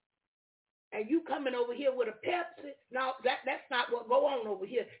here. And you coming over here with a Pepsi? No, that's not what go on over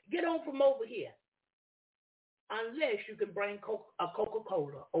here. Get on from over here. Unless you can bring a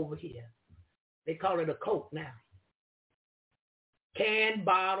Coca-Cola over here. They call it a Coke now. Can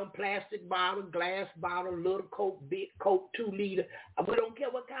bottle, plastic bottle, glass bottle, little Coke, big Coke, 2 liter. We don't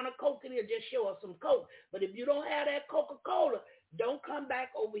care what kind of Coke it is. Just show us some Coke. But if you don't have that Coca-Cola, don't come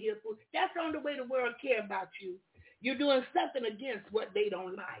back over here. That's the only way the world care about you. You're doing something against what they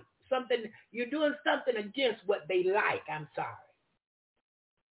don't like. You're doing something against what they like. I'm sorry.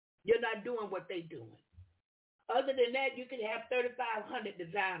 You're not doing what they're doing. Other than that, you can have 3,500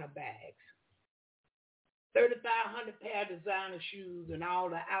 designer bags, 3,500 pair of designer shoes, and all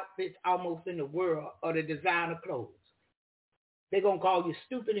the outfits almost in the world are the designer clothes. They're going to call you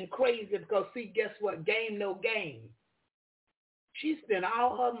stupid and crazy because, see, guess what? Game, no game. She spent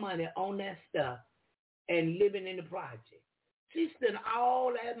all her money on that stuff and living in the project. She spent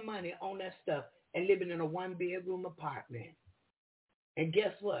all that money on that stuff and living in a 1-bedroom apartment. And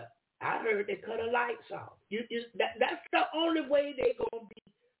guess what? I heard they cut her lights off. That's the only way they're going to be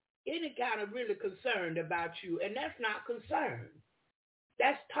any kind of really concerned about you. And that's not concern.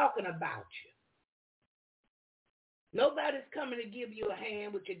 That's talking about you. Nobody's coming to give you a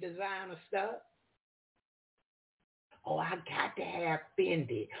hand with your designer stuff. Oh, I got to have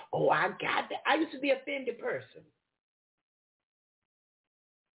Fendi. Oh, I used to be a Fendi person.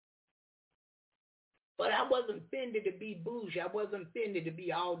 But I wasn't Fendi to be bougie. I wasn't Fendi to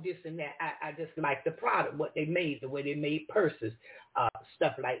be all this and that. I just liked the product, what they made, the way they made purses,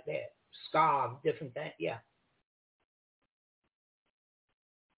 stuff like that, scarves, different things, yeah.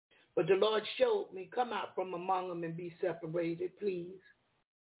 But the Lord showed me, come out from among them and be separated, please.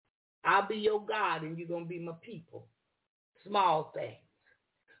 I'll be your God and you're going to be my people. Small things.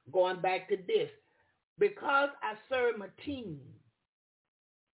 Going back to this, because I serve my team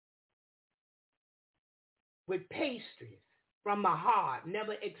with pastries from my heart,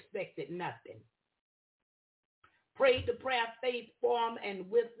 never expected nothing. Prayed the prayer of faith for them and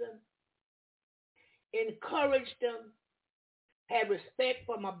with them. Encouraged them. Had respect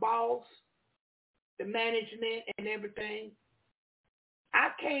for my boss, the management and everything.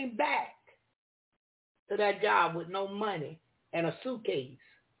 I came back to that job with no money and a suitcase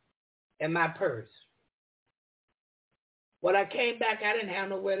in my purse. When I came back, I didn't have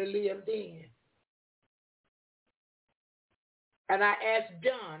nowhere to live then. And I asked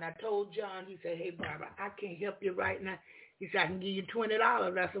John, I told John, he said, hey, Barbara, I can't help you right now. He said, I can give you $20.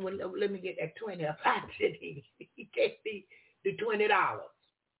 I said, well, let me get that 20 up. I said, he gave me the $20.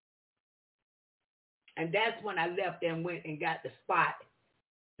 And that's when I left and went and got the spot,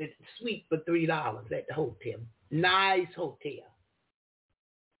 the suite for $3 at the hotel. Nice hotel.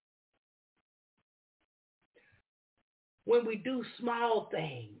 When we do small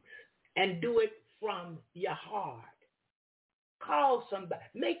things, and do it from your heart. Call somebody.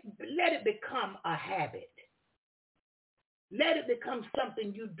 Let it become a habit. Let it become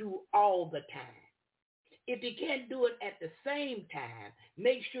something you do all the time. If you can't do it at the same time,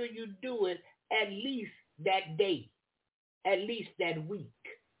 make sure you do it at least that day, at least that week,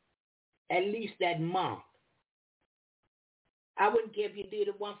 at least that month. I wouldn't care if you did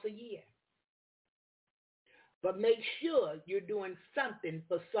it once a year. But make sure you're doing something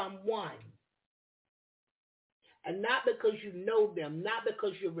for someone. And not because you know them, not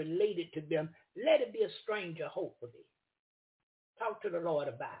because you're related to them. Let it be a stranger, hopefully. Talk to the Lord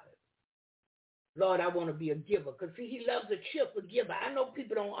about it. Lord, I want to be a giver. Because, see, he loves a cheerful giver. I know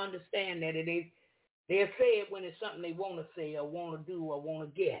people don't understand that. They'll say it when it's something they want to say or want to do or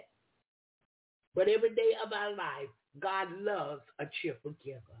want to get. But every day of our life, God loves a cheerful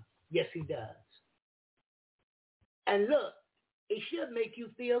giver. Yes, he does. And look, it should make you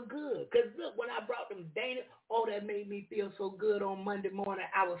feel good. Because look, when I brought them Danish, oh, that made me feel so good on Monday morning.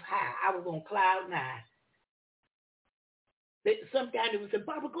 I was high. I was on cloud 9. Sometimes it would say,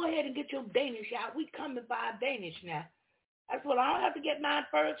 Barbara, go ahead and get your Danish out. We coming for our Danish now. That's what I don't have to get mine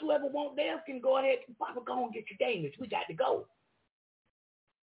first. Whoever wants theirs can go ahead. Barbara, go and get your Danish. We got to go.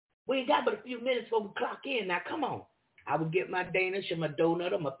 We ain't got but a few minutes before we clock in. Now, come on. I would get my Danish or my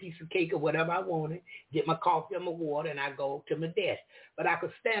donut or my piece of cake or whatever I wanted, get my coffee or my water, and I go to my desk. But I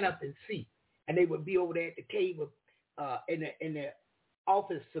could stand up and see. And they would be over there at the table in the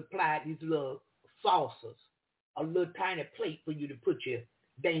office supplied these little saucers, a little tiny plate for you to put your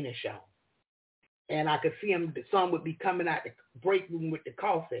Danish on. And I could see them, some would be coming out the break room with the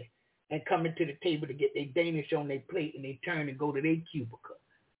coffee and coming to the table to get their Danish on their plate, and they turn and go to their cubicle.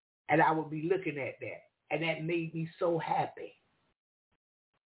 And I would be looking at that. And that made me so happy.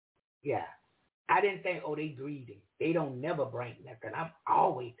 Yeah. I didn't think, oh, they greedy. They don't never bring nothing. I'm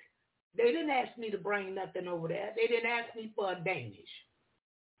always. They didn't ask me to bring nothing over there. They didn't ask me for a Danish.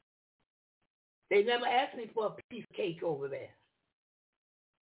 They never asked me for a piece of cake over there.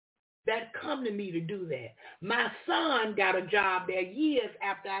 That come to me to do that. My son got a job there years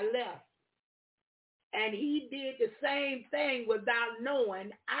after I left. And he did the same thing without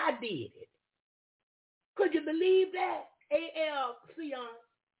knowing I did it. Could you believe that? A.L. Sion.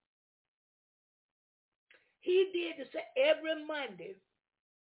 He did the same. Every Monday,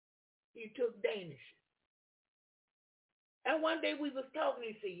 he took Danish. And one day we was talking,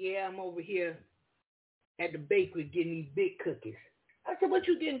 he said, yeah, I'm over here at the bakery getting these big cookies. I said, what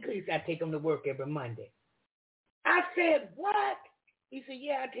you getting cookies? I take them to work every Monday. I said, what? He said,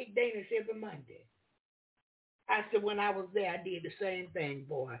 yeah, I take Danish every Monday. I said, when I was there, I did the same thing,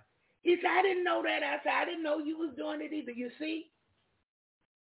 boy. He said, I didn't know that. I said, I didn't know you was doing it either, you see?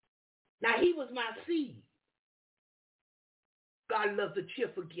 Now, he was my seed. God loves a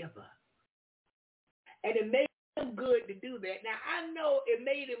cheerful giver. And it made him good to do that. Now, I know it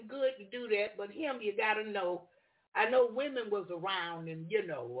made him good to do that, but him, you got to know, I know women was around, and you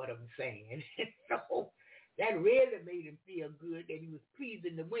know what I'm saying. So that really made him feel good that he was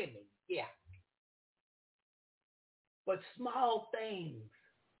pleasing the women. Yeah. But small things.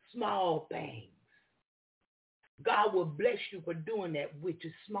 God will bless you for doing that, which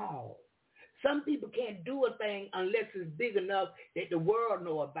is small. Some people can't do a thing unless it's big enough that the world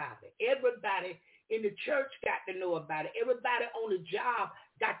know about it. Everybody in the church got to know about it. Everybody on the job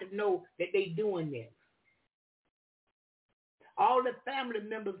got to know that they doing this. All the family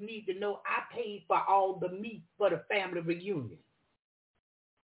members need to know I paid for all the meat for the family reunion.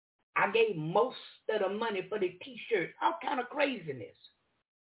 I gave most of the money for the T-shirts, all kind of craziness.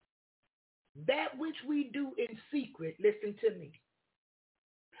 That which we do in secret, listen to me,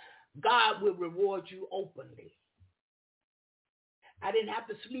 God will reward you openly. I didn't have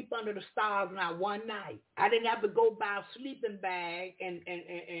to sleep under the stars not one night. I didn't have to go buy a sleeping bag and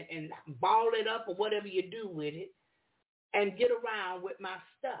ball it up or whatever you do with it and get around with my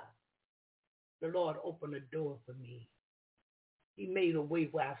stuff. The Lord opened a door for me. He made a way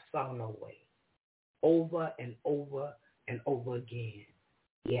where I saw no way. Over and over and over again.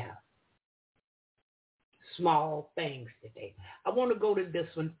 Yeah. Small things today. I want to go to this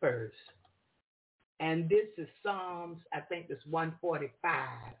one first. And this is Psalms, I think it's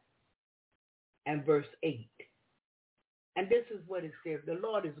 145 and verse 8. And this is what it says. The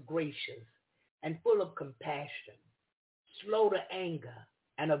Lord is gracious and full of compassion, slow to anger,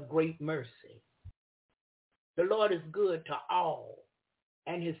 and of great mercy. The Lord is good to all,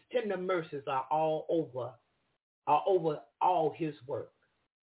 and his tender mercies are over all his work.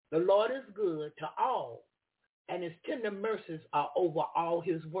 The Lord is good to all, and his tender mercies are over all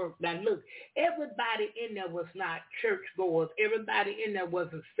his work. Now look, everybody in there was not churchgoers. Everybody in there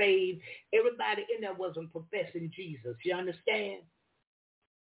wasn't saved. Everybody in there wasn't professing Jesus. You understand?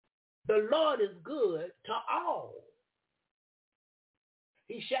 The Lord is good to all.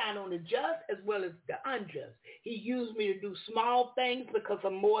 He shine on the just as well as the unjust. He used me to do small things because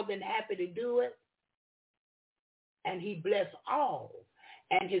I'm more than happy to do it. And he blessed all.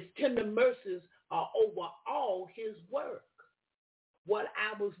 And his tender mercies are over all his work. What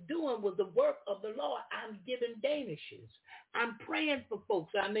I was doing was the work of the Lord. I'm giving danishes. I'm praying for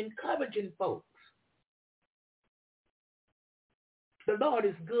folks. I'm encouraging folks. The Lord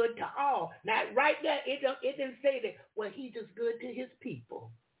is good to all. Now, right there, it didn't say that, well, he's just good to his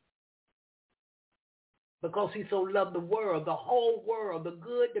people. Because he so loved the world, the whole world, the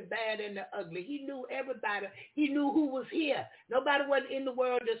good, the bad, and the ugly. He knew everybody. He knew who was here. Nobody was in the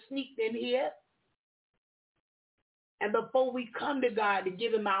world just sneaked in here. And before we come to God to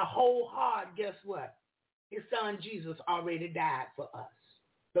give him our whole heart, guess what? His son Jesus already died for us.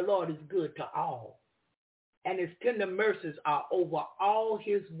 The Lord is good to all. And his tender mercies are over all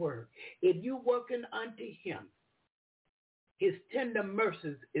his work. If you working unto him, his tender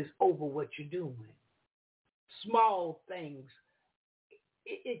mercies is over what you're doing. Small things,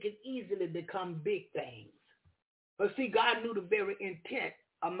 it can easily become big things. But see, God knew the very intent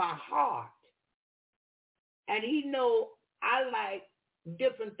of my heart. And he know I like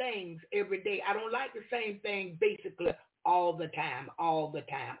different things every day. I don't like the same thing basically all the time. I'll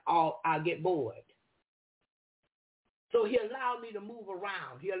get bored. So he allowed me to move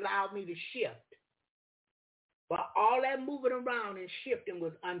around. He allowed me to shift. But all that moving around and shifting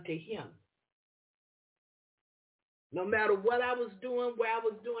was unto him. No matter what I was doing, where I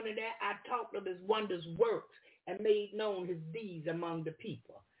was doing it at, I talked of his wondrous works and made known his deeds among the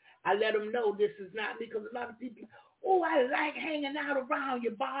people. I let them know this is not me, because a lot of people, oh, I like hanging out around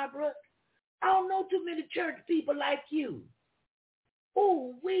you, Barbara. I don't know too many church people like you.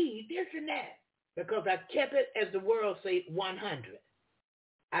 Oh, this and that. Because I kept it, as the world say, 100.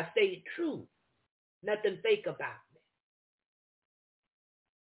 I stayed true. Nothing fake about me.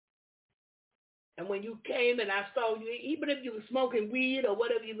 And when you came and I saw you, even if you were smoking weed or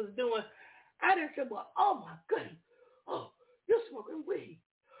whatever you was doing, I didn't say, well, oh my goodness. Oh, you're smoking weed.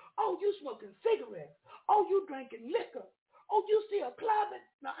 Oh, you smoking cigarettes. Oh, you drinking liquor. Oh, you still clubbing.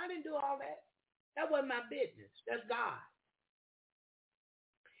 No, I didn't do all that. That wasn't my business. That's God.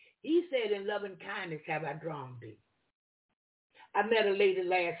 He said, in loving kindness have I drawn thee. I met a lady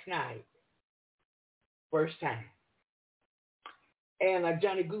last night. First time. And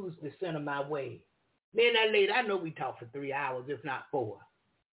Johnny Goose sent her my way. Me and that lady, I know we talked for 3 hours, if not 4.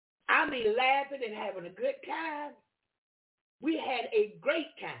 I mean, laughing and having a good time. We had a great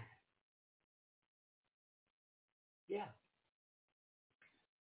time. Yeah.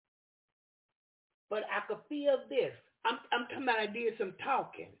 But I could feel this. I'm talking about I did some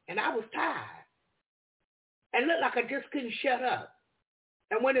talking, and I was tired. And looked like I just couldn't shut up.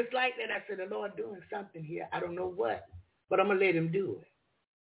 And when it's like that, I said, the Lord doing something here. I don't know what, but I'm going to let him do it.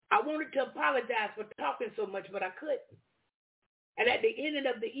 I wanted to apologize for talking so much, but I couldn't. And at the end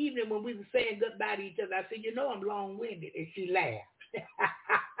of the evening, when we were saying goodbye to each other, I said, you know I'm long-winded. And she laughed.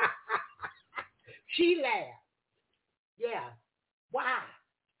 She laughed. Yeah. Why?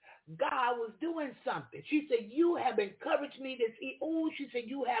 God was doing something. She said, you have encouraged me to see. Oh, she said,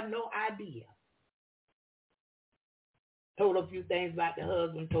 you have no idea. Told a few things about the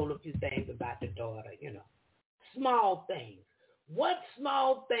husband, told a few things about the daughter, Small things. What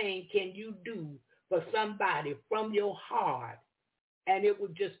small thing can you do for somebody from your heart, and it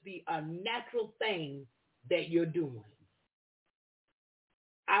would just be a natural thing that you're doing?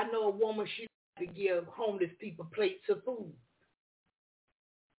 I know a woman, she likes to give homeless people plates of food.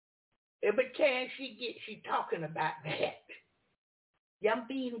 Every chance she gets, she talking about that. Yeah, I'm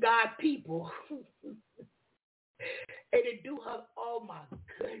feeding God people. And it do her, oh my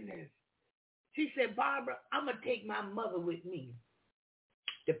goodness. She said, Barbara, I'm going to take my mother with me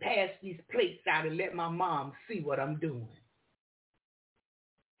to pass these plates out and let my mom see what I'm doing.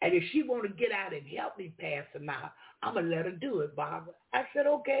 And if she want to get out and help me pass them out, I'm going to let her do it, Barbara. I said,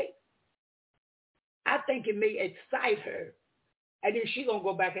 okay. I think it may excite her. And then she going to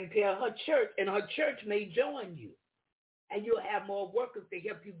go back and tell her church, and her church may join you. And you'll have more workers to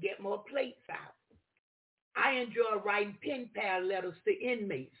help you get more plates out. I enjoy writing pen pal letters to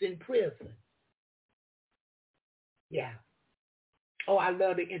inmates in prison. Yeah. Oh, I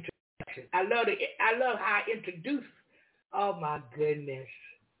love the introduction. I love how I introduce. Oh my goodness.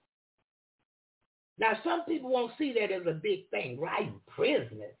 Now some people won't see that as a big thing, right?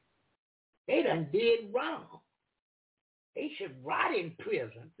 Prisoners. They done did wrong. They should rot in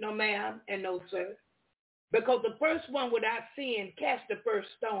prison. No, ma'am, and no, sir. Because the first one without sin cast the first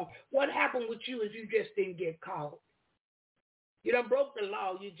stone. What happened with you is you just didn't get caught. You done broke the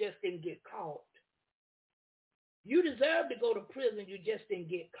law, you just didn't get caught. You deserve to go to prison, you just didn't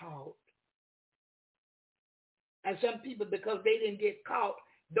get caught. And some people, because they didn't get caught,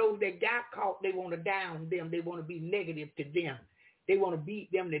 those that got caught, they want to down them. They want to be negative to them. They want to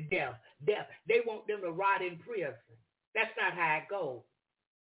beat them to death. They want them to rot in prison. That's not how it goes.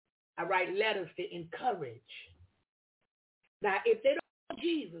 I write letters to encourage. Now, if they don't know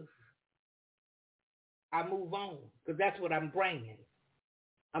Jesus, I move on, because that's what I'm bringing.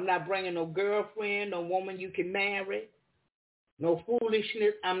 I'm not bringing no girlfriend, no woman you can marry, no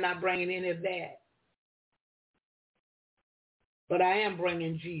foolishness. I'm not bringing any of that. But I am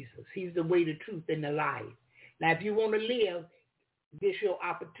bringing Jesus. He's the way, the truth, and the life. Now, if you want to live, this is your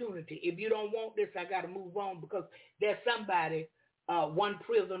opportunity. If you don't want this, I got to move on, because there's somebody one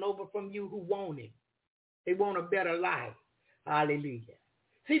prison over from you who want it. They want a better life. Hallelujah.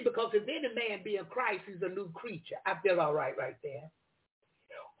 See, because if any man be in Christ, he's a new creature. I feel all right there.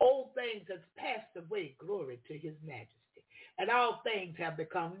 Old things have passed away, glory to his majesty. And all things have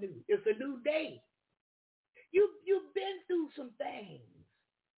become new. It's a new day. You've been through some things.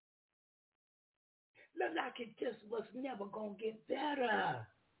 Look like it just was never going to get better.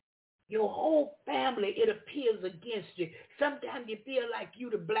 Your whole family, it appears against you. Sometimes you feel like you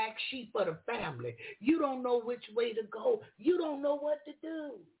the black sheep of the family. You don't know which way to go. You don't know what to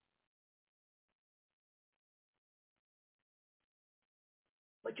do.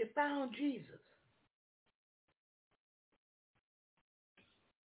 But you found Jesus.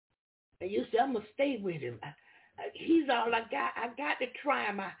 And you say, I'm going to stay with him. He's all I got. I got to try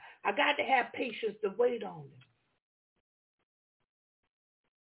him. I got to have patience to wait on him.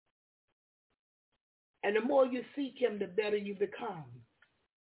 And the more you seek him, the better you become.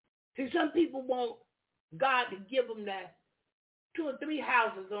 See, some people want God to give them that 2 or 3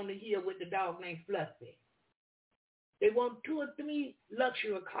 houses on the hill with the dog named Fluffy. They want 2 or 3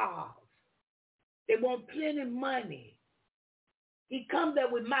 luxury cars. They want plenty of money. He comes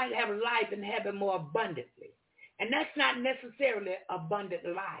that we might have life and have it more abundantly. And that's not necessarily abundant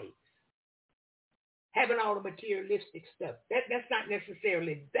life. Having all the materialistic stuff. That's not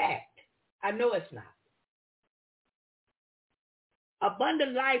necessarily that. I know it's not.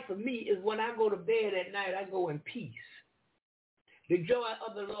 Abundant life for me is when I go to bed at night, I go in peace. The joy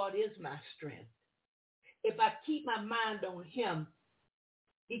of the Lord is my strength. If I keep my mind on him,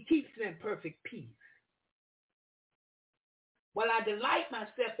 he keeps me in perfect peace. While I delight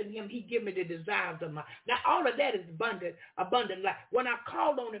myself in him, he gives me the desires of my. Now, all of that is abundant life. When I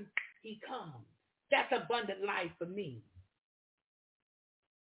call on him, he comes. That's abundant life for me.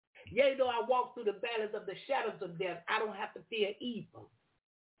 Yea, though I walk through the valleys of the shadows of death, I don't have to fear evil.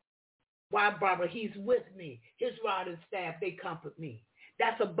 Why, brother? He's with me. His rod and staff, they comfort me.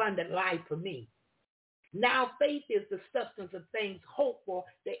 That's abundant life for me. Now, faith is the substance of things hoped for,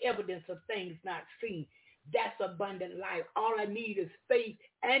 the evidence of things not seen. That's abundant life. All I need is faith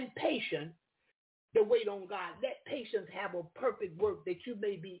and patience to wait on God. Let patience have a perfect work that you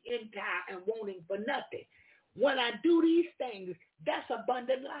may be entire and wanting for nothing. When I do these things, that's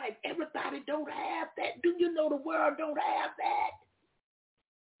abundant life. Everybody don't have that. Do you know the world don't have that?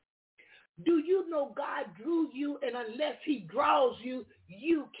 Do you know God drew you, and unless he draws you,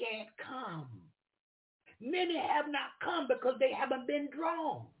 you can't come? Many have not come because they haven't been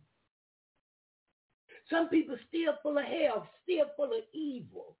drawn. Some people still full of hell, still full of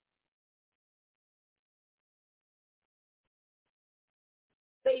evil.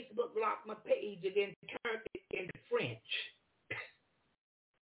 Facebook blocked my page and then turned it into French.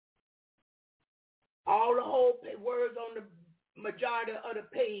 All the whole words on the majority of the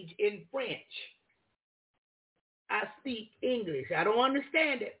page in French. I speak English. I don't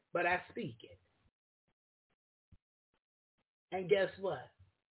understand it, but I speak it. And guess what?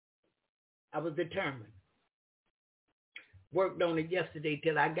 I was determined. Worked on it yesterday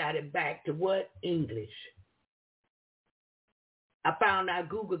till I got it back to what? English. I found out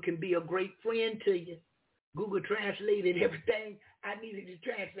Google can be a great friend to you. Google translated everything I needed to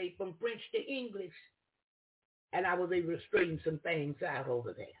translate from French to English. And I was able to straighten some things out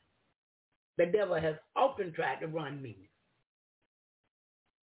over there. The devil has often tried to run me.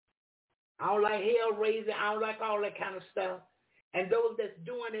 I don't like hell raising. I don't like all that kind of stuff. And those that's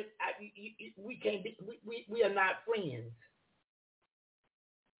doing it, we can't be. We are not friends.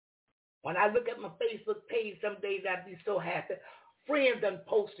 When I look at my Facebook page, some days I'd be so happy. Friends done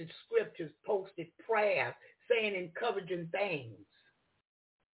posted scriptures, posted prayers, saying encouraging things.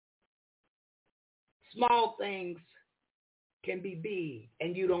 Small things can be big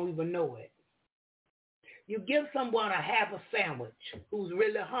and you don't even know it. You give someone a half a sandwich who's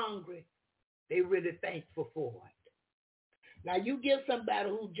really hungry, they really thankful for it. Now you give somebody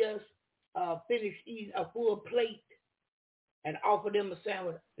who just finished eating a full plate and offer them a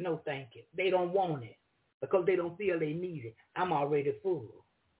sandwich, no thank you. They don't want it because they don't feel they need it. I'm already full.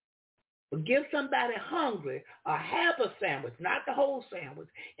 But give somebody hungry a half a sandwich, not the whole sandwich,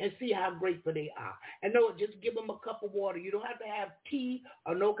 and see how grateful they are. And no, just give them a cup of water. You don't have to have tea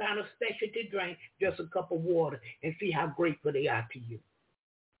or no kind of specialty drink, just a cup of water, and see how grateful they are to you.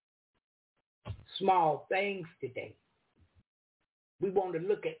 Small things today. We want to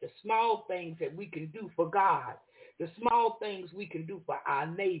look at the small things that we can do for God, the small things we can do for our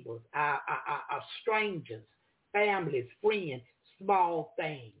neighbors, our strangers, families, friends, small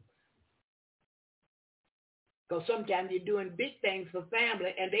things. Because sometimes you're doing big things for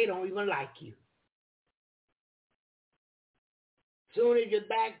family and they don't even like you. Soon as your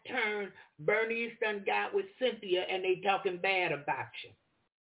back turned, Bernice done got with Cynthia and they talking bad about you.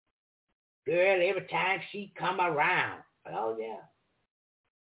 Girl, every time she come around. Oh, yeah.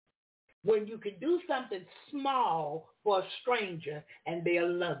 When you can do something small for a stranger and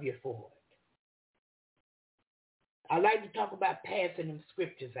they'll love you for it. I like to talk about passing them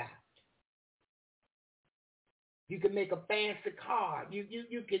scriptures out. You can make a fancy card. You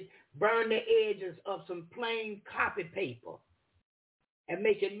can burn the edges of some plain copy paper and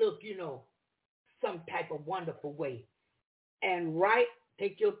make it look, some type of wonderful way. And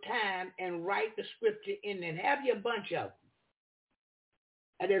take your time and write the scripture in and have you a bunch of them.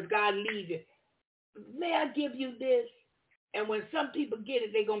 And as God leads you, may I give you this? And when some people get it,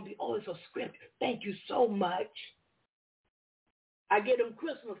 they're going to be, oh, it's a scripture. Thank you so much. I get them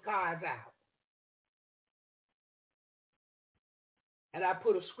Christmas cards out. And I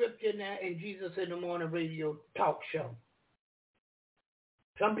put a scripture in there in Jesus in the Morning radio talk show.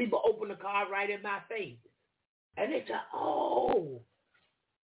 Some people open the card right in my face. And they say, oh,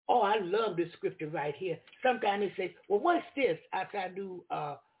 I love this scripture right here. Sometimes they say, well, what's this? After I do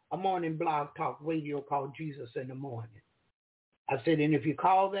a morning blog talk radio called Jesus in the Morning. I said, and if you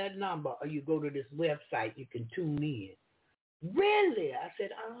call that number or you go to this website, you can tune in. Really? I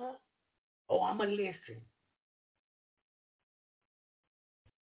said, oh, I'm going to listen.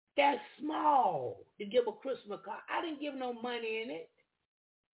 That's small to give a Christmas card. I didn't give no money in it,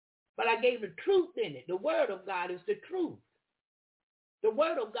 but I gave the truth in it. The word of God is the truth. The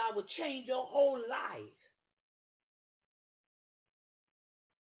word of God will change your whole life.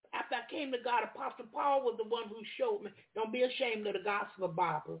 After I came to God, Apostle Paul was the one who showed me, don't be ashamed of the gospel,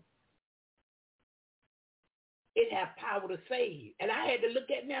 Barbara. It has power to save. And I had to look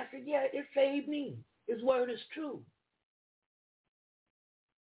at me. I said, yeah, it saved me. His word is true.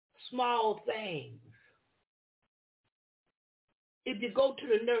 Small things. If you go to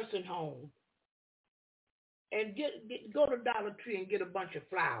the nursing home and go to Dollar Tree and get a bunch of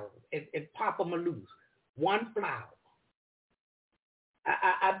flowers and pop them loose, one flower,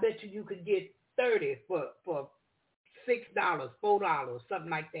 I bet you could get 30 for $6, $4, something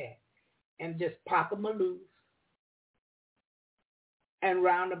like that, and just pop them loose. And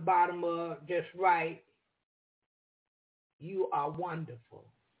round the bottom of just right, you are wonderful.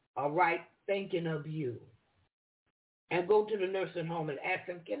 All right, thinking of you. And go to the nursing home and ask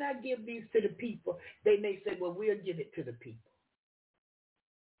them, can I give these to the people? They may say, well, we'll give it to the people.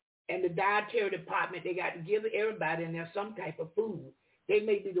 And the dietary department, they got to give everybody in there some type of food. They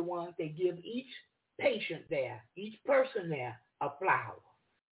may be the ones that give each patient there, each person there, a flower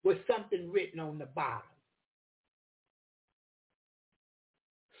with something written on the bottom.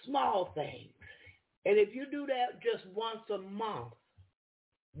 Small things. And if you do that just once a month,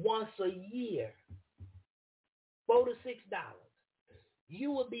 once a year, $4 to $6,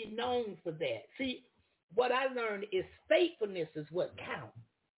 you will be known for that. See, what I learned is faithfulness is what counts.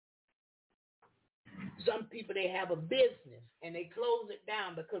 Some people, they have a business and they close it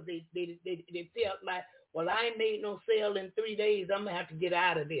down because they felt like, well, I ain't made no sale in 3 days. I'm going to have to get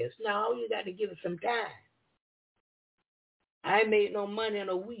out of this. No, you got to give it some time. I ain't made no money in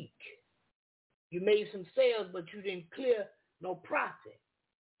a week. You made some sales, but you didn't clear no profit.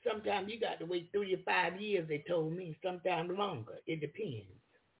 Sometimes you got to wait 3 to 5 years, they told me, sometimes longer. It depends.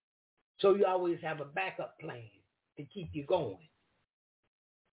 So you always have a backup plan to keep you going.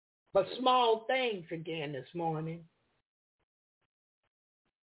 But small things again this morning.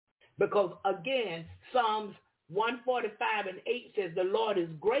 Because again, Psalms 145 and 8 says, the Lord is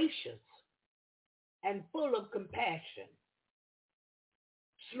gracious and full of compassion,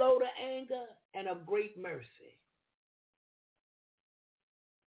 slow to anger and of great mercy.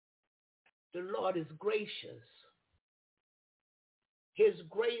 The Lord is gracious His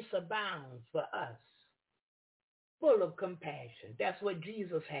grace abounds for us, full of compassion. That's what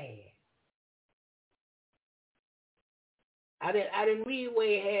Jesus had. I didn't read where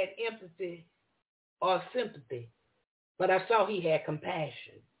he had empathy or sympathy, but I saw he had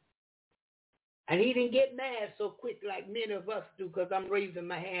compassion. And he didn't get mad so quick like many of us do, because I'm raising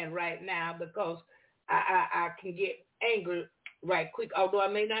my hand right now because I can get angry right quick. Although I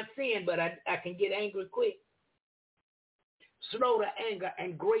may not sin, but I can get angry quick. Slow to anger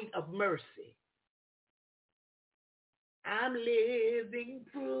and great of mercy. I'm living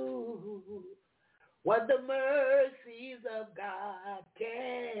through what the mercies of God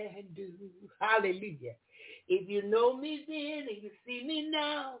can do. Hallelujah. If you know me then and you see me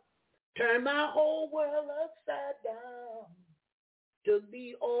now, turn my whole world upside down. Took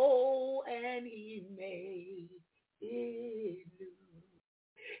the old and he made it new.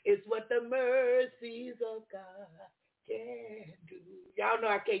 It's what the mercies of God can do. Y'all know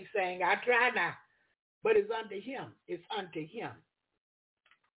I can't sing. I try now. But it's unto him. It's unto him.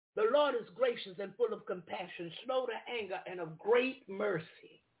 The Lord is gracious and full of compassion, slow to anger, and of great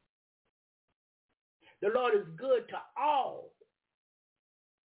mercy. The Lord is good to all,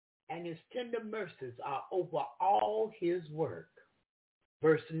 and his tender mercies are over all his work.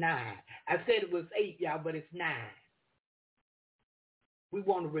 Verse 9. I said it was 8, y'all, but it's 9. We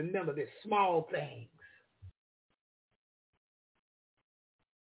want to remember the small things.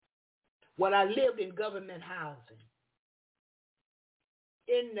 When I lived in government housing,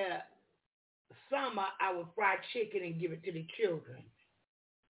 in the summer, I would fry chicken and give it to the children.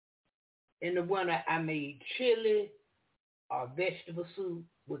 In the winter, I made chili or vegetable soup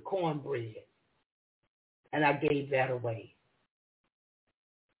with cornbread, and I gave that away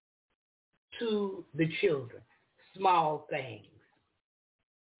to the children. Small things.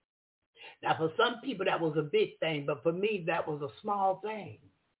 Now, for some people, that was a big thing, but for me, that was a small thing.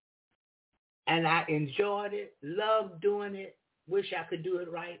 And I enjoyed it, loved doing it, wish I could do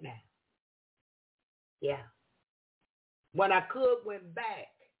it right now. Yeah. When I could, went back,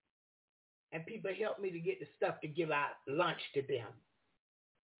 and people helped me to get the stuff to give out lunch to them.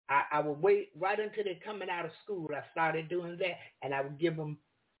 I would wait right until they're coming out of school. I started doing that, and I would give them,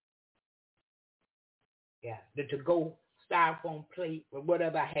 the to-go styrofoam plate or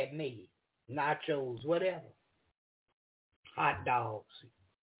whatever I had made, nachos, whatever, hot dogs.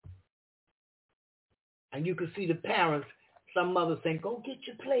 And you could see the parents, some mothers saying, go get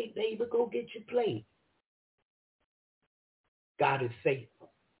your plate, baby, go get your plate. God is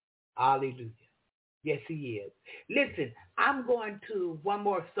faithful. Hallelujah. Yes, he is. Listen, I'm going to one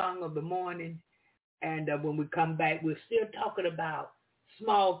more song of the morning, and when we come back, we're still talking about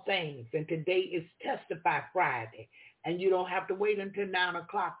small things, and today is Testify Friday, and you don't have to wait until 9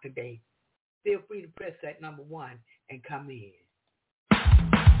 o'clock today. Feel free to press that number 1 and come in.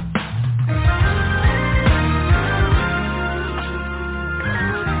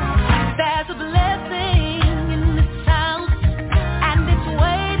 There's a blessing in this house, and it's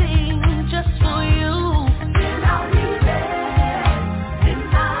waiting just for you. And I'll be there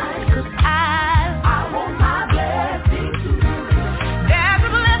tonight, 'cause I want my blessing too. There's a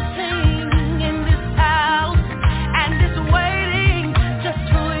blessing in this house, and it's waiting just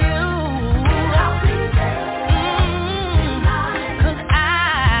for you. And I'll be there tonight, 'cause I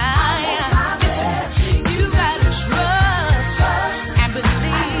want my blessing.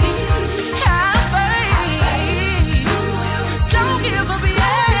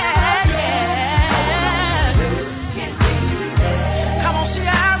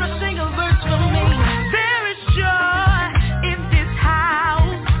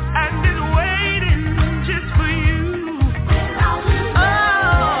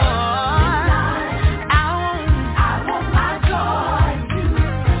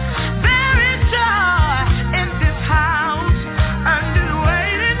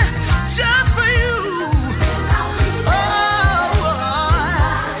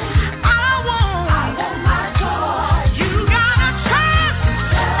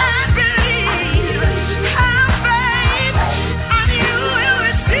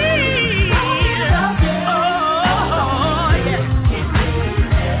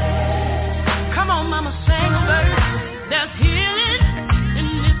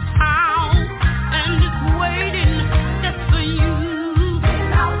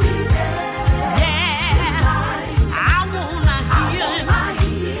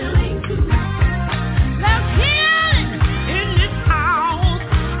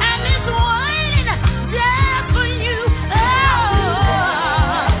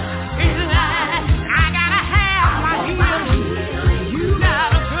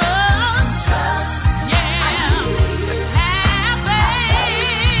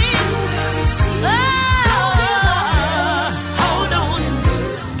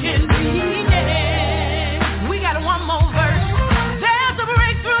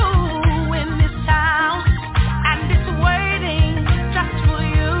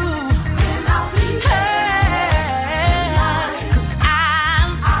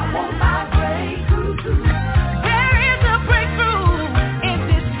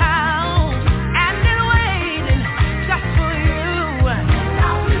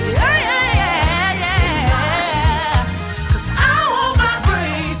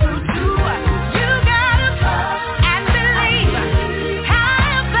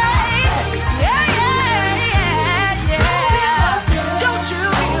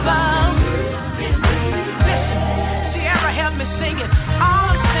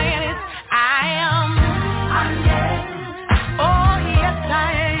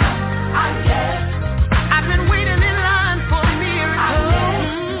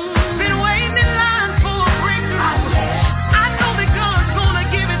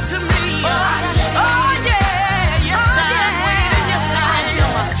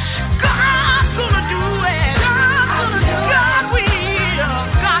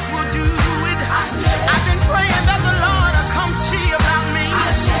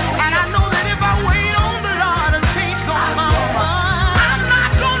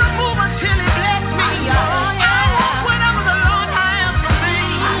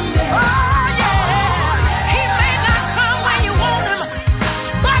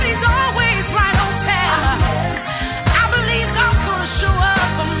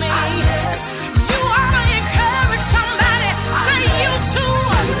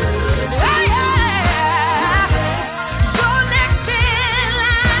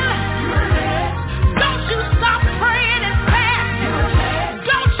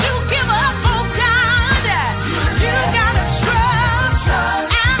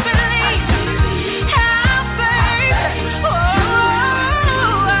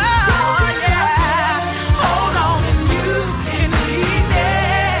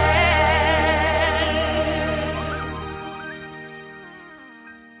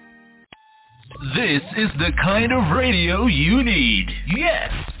 the kind of radio you need.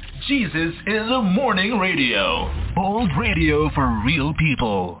 Yes, Jesus is a morning radio. Bold radio for real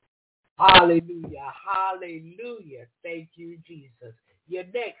people. Hallelujah. Hallelujah. Thank you, Jesus. You're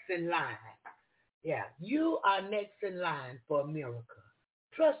next in line. Yeah, you are next in line for a miracle.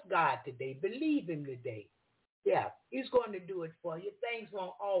 Trust God today. Believe him today. Yeah, he's going to do it for you. Things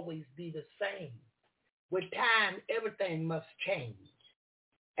won't always be the same. With time, everything must change.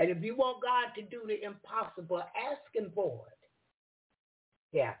 And if you want God to do the impossible, ask him for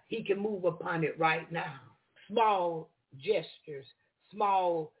it. Yeah, he can move upon it right now. Small gestures,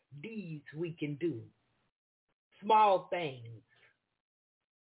 small deeds we can do. Small things.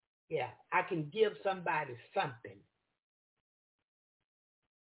 Yeah, I can give somebody something.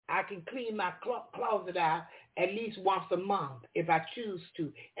 I can clean my closet out at least once a month if I choose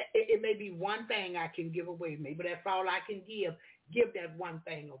to. It may be one thing I can give away. Maybe that's all I can give. Give that one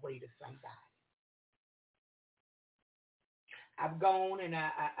thing away to somebody. I've gone and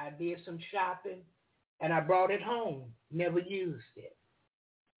I did some shopping and I brought it home. Never used it.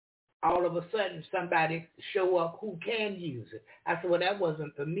 All of a sudden somebody show up who can use it. I said, well, that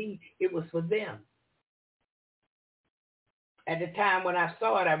wasn't for me. It was for them. At the time when I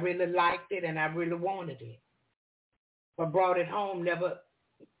saw it, I really liked it and I really wanted it. But brought it home, never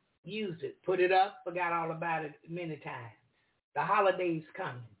used it. Put it up, forgot all about it many times. The holiday's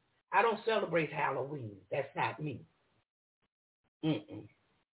coming. I don't celebrate Halloween. That's not me.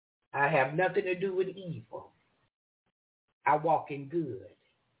 I have nothing to do with evil. I walk in good.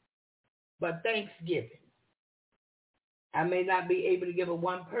 But Thanksgiving, I may not be able to give a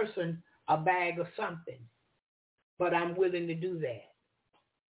one person a bag of something, but I'm willing to do that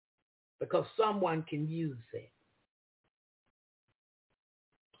because someone can use it.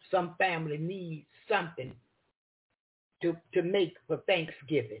 Some family needs something to make for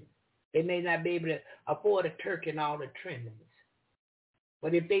Thanksgiving. They may not be able to afford a turkey and all the trimmings.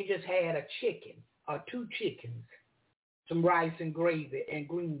 But if they just had a chicken or two chickens, some rice and gravy and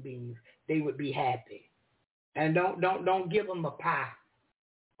green beans, they would be happy. And don't give them a pie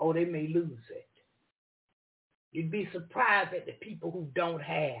or they may lose it. You'd be surprised at the people who don't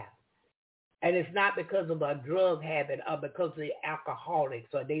have. And it's not because of a drug habit or because they're alcoholics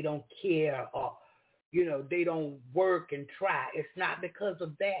or they don't care or, they don't work and try. It's not because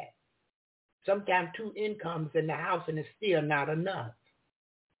of that. Sometimes 2 incomes in the house and it's still not enough.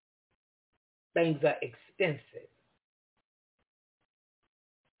 Things are expensive.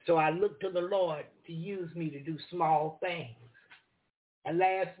 So I look to the Lord to use me to do small things. And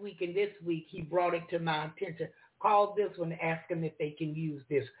last week and this week, he brought it to my attention. Call this one and ask them if they can use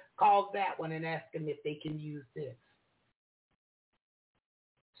this. Call that one and ask them if they can use this.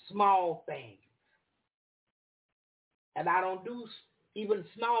 Small things. And I don't do even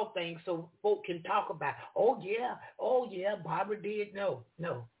small things so folk can talk about, oh yeah, Barbara did. No.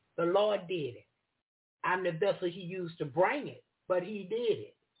 The Lord did it. I'm the vessel he used to bring it, but he did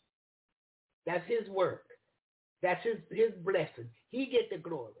it. That's his work. That's his blessing. He get the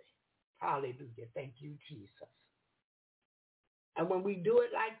glory. Hallelujah. Thank you, Jesus. And when we do it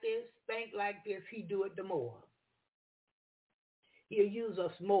like this, think like this, he do it the more. He'll use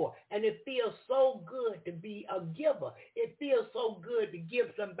us more. And it feels so good to be a giver. It feels so good to give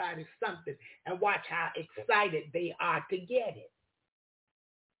somebody something and watch how excited they are to get it.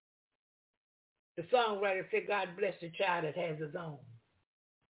 The songwriter said, God bless the child that has his own.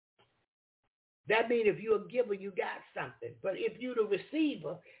 That means if you're a giver, you got something. But if you're the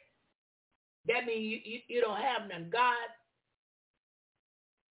receiver, that means you don't have none. God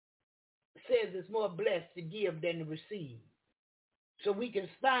says it's more blessed to give than to receive. So we can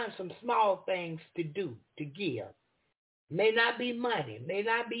find some small things to do, to give. May not be money, may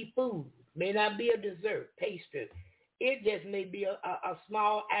not be food, may not be a dessert, pastry. It just may be a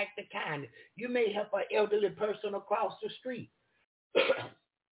small act of kindness. You may help an elderly person across the street.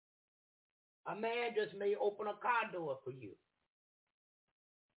 A man just may open a car door for you.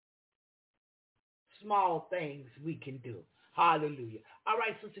 Small things we can do. Hallelujah. All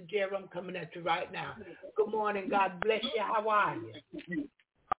right, Sister Jerry, I'm coming at you right now. Good morning. God bless you. How are you?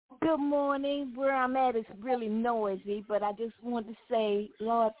 Good morning. Where I'm at is really noisy, but I just want to say,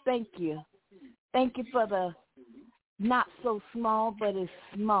 Lord, thank you. Thank you for the not so small, but it's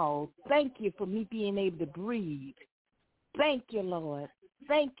small. Thank you for me being able to breathe. Thank you, Lord.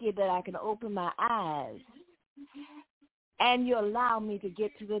 Thank you that I can open my eyes and you allow me to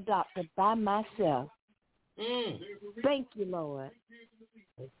get to the doctor by myself. Thank you, Lord.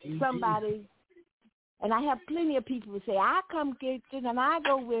 Somebody, and I have plenty of people who say, I come get you and I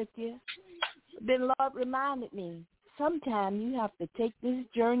go with you. Then Lord reminded me, sometimes you have to take this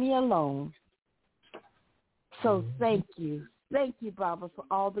journey alone. So thank you. Thank you, Barbara, for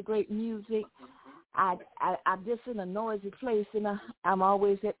all the great music. I'm just in a noisy place, and I'm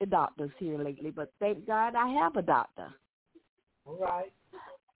always at the doctor's here lately, but thank God I have a doctor. All right.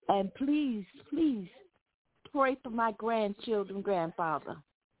 And please, please pray for my grandfather.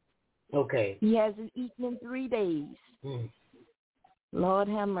 Okay. He hasn't eaten in 3 days. Lord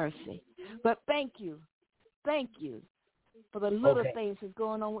have mercy. But thank you for the little things that's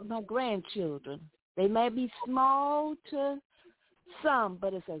going on with my grandchildren. They may be small to some,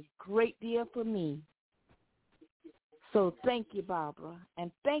 but it's a great deal for me. So thank you, Barbara.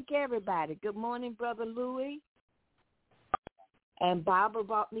 And thank everybody. Good morning, Brother Louis. And Barbara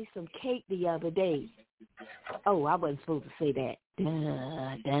brought me some cake the other day. Oh, I wasn't supposed to say that.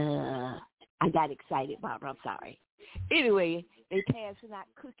 Duh. I got excited, Barbara. I'm sorry. Anyway, they passing out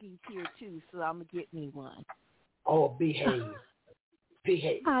cookies here, too, so I'm going to get me one. Oh, behave.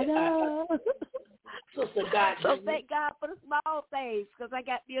 I know. So thank God for the small things, because I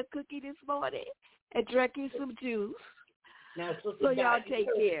got me a cookie this morning and drank you some juice. Now, so y'all take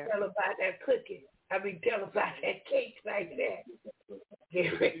care. Tell about that cookie. Tell about that cake like that.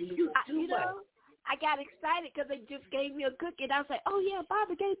 You know, I got excited because they just gave me a cookie, and I was like, oh, yeah,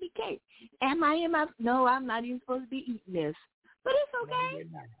 Barbara gave me cake. Am I in my... No, I'm not even supposed to be eating this. But it's okay.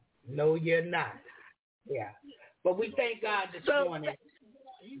 No, you're not. Yeah. But we thank God this morning.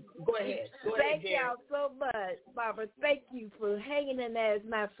 Go ahead. Thank y'all so much, Barbara. Thank you for hanging in there as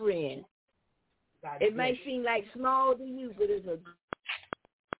my friend. It may seem like small to you, but it's a...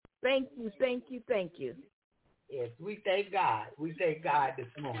 Thank you. Yes, we thank God. We thank God this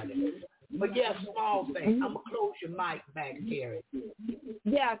morning. But yeah, small things. I'm going to close your mic back, Jerry.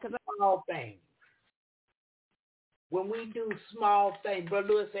 Yeah, because small things. When we do small things, Brother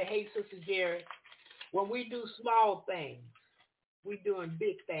Lewis said, hey, Sister Jerry, when we do small things, we're doing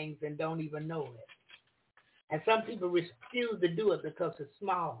big things and don't even know it. And some people refuse to do it because it's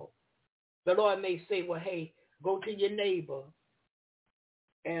small. The Lord may say, well, hey, go to your neighbor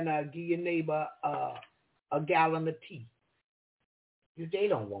and give your neighbor a gallon of tea. They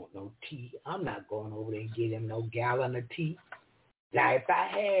don't want no tea. I'm not going over there and get him no gallon of tea. Now, if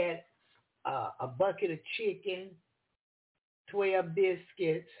I had a bucket of chicken, 12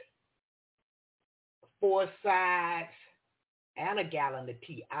 biscuits, 4 sides, and a gallon of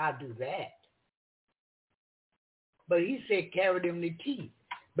tea, I'll do that. But he said carry them the tea.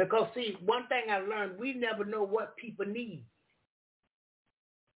 Because, see, one thing I learned, we never know what people need.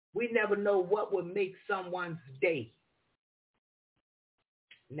 We never know what will make someone's day.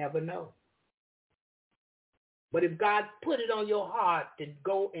 Never know. But if God put it on your heart to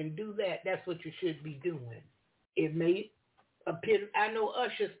go and do that, that's what you should be doing. It may appear, I know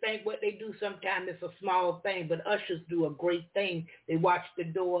ushers think what they do sometimes is a small thing, but ushers do a great thing. They watch the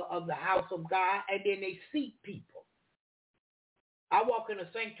door of the house of God, and then they seat people. I walk in a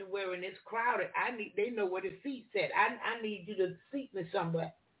sanctuary and it's crowded. They know where the seat's at. I need you to seat me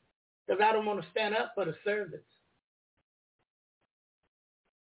somewhere because I don't want to stand up for the service.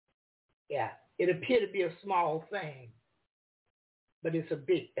 Yeah, it appears to be a small thing, but it's a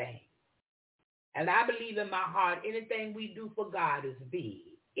big thing. And I believe in my heart, anything we do for God is big.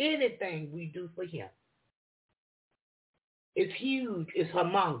 Anything we do for him. It's huge. It's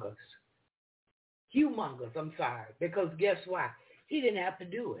humongous. Humongous, because guess why? He didn't have to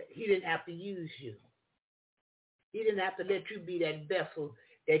do it. He didn't have to use you. He didn't have to let you be that vessel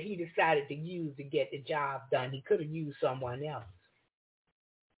that he decided to use to get the job done. He could have used someone else.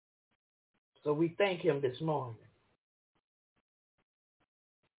 So we thank him this morning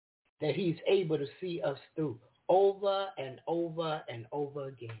that he's able to see us through over and over and over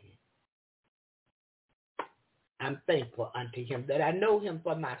again. I'm thankful unto him that I know him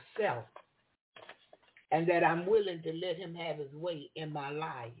for myself and that I'm willing to let him have his way in my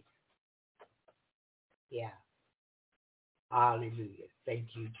life. Yeah. Hallelujah.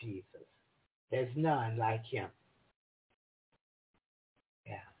 Thank you, Jesus. There's none like him.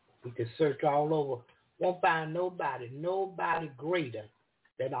 Yeah. We can search all over. Won't find nobody greater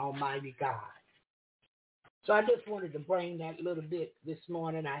than Almighty God. So I just wanted to bring that little bit this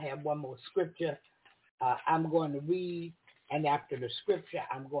morning. I have one more scripture I'm going to read, and after the scripture,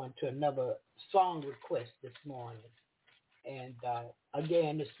 I'm going to another song request this morning. And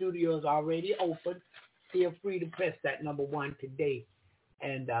again, the studio is already open. Feel free to press that number 1 today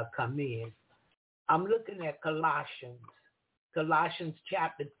and come in. I'm looking at Colossians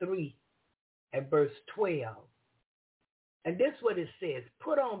chapter 3 and verse 12. And this is what it says.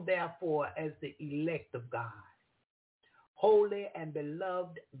 Put on, therefore, as the elect of God, holy and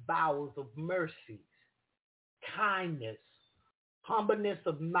beloved bowels of mercies, kindness, humbleness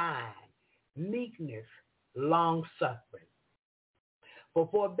of mind, meekness, long-suffering, for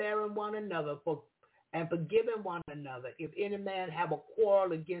forbearing one another, and forgiving one another. If any man have a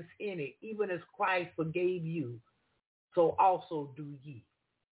quarrel against any, even as Christ forgave you, so also do ye.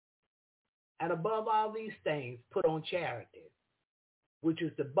 And above all these things, put on charity, which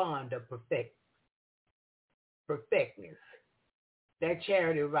is the bond of perfectness. That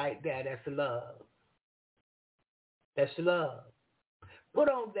charity right there, that's love. That's love. Put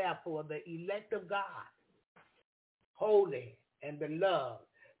on, therefore, the elect of God, holy and beloved.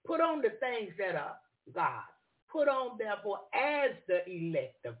 Put on the things that are God. Put on, therefore, as the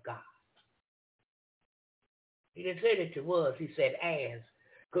elect of God. He didn't say that you was. He said as.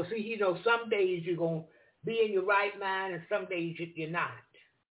 Because, see, you know, some days you're going to be in your right mind and some days you're not.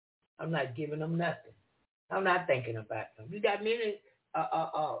 I'm not giving them nothing. I'm not thinking about them. You got many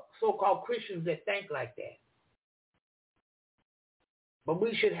so-called Christians that think like that. But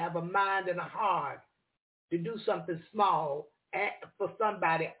we should have a mind and a heart to do something small for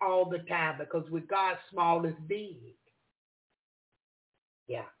somebody all the time, because with God, small is big.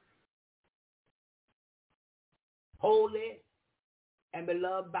 Yeah. Holy and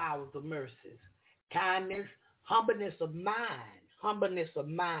beloved bowels of mercies, kindness, humbleness of mind,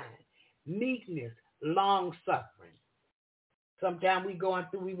 meekness, long-suffering. Sometimes we going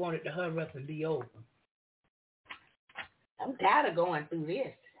through, we want it to hurry up and be over. I'm tired of going through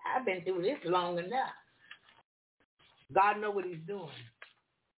this. I've been through this long enough. God knows what he's doing.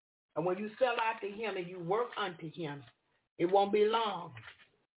 And when you sell out to him and you work unto him, it won't be long.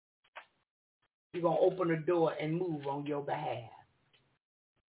 You're going to open the door and move on your behalf.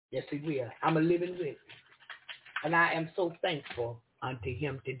 Yes, he will. I'm a living witness. And I am so thankful unto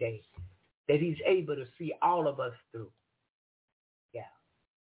him today that he's able to see all of us through. Yeah.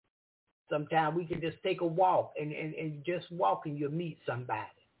 Sometimes we can just take a walk and just walking, you'll meet somebody.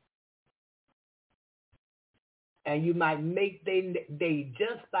 And you might make their day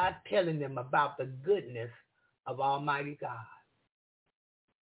just by telling them about the goodness of Almighty God.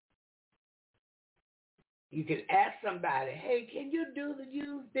 You can ask somebody, hey, can you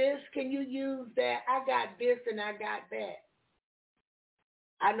use this? Can you use that? I got this and I got that.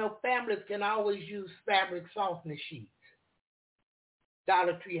 I know families can always use fabric softener sheets.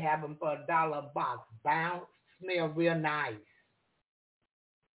 Dollar Tree have them for $1 a box. Bounce, smell real nice.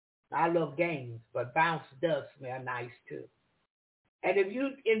 I love games, but Bounce does smell nice too. And if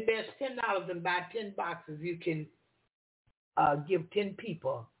you invest $10 and buy 10 boxes, you can give 10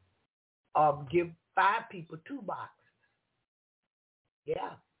 people or give 5 people 2 boxes.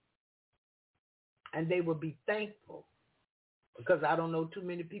 Yeah. And they will be thankful, because I don't know too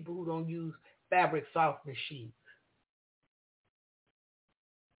many people who don't use fabric softener sheets.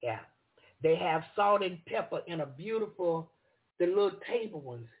 Yeah. They have salt and pepper in a beautiful, the little table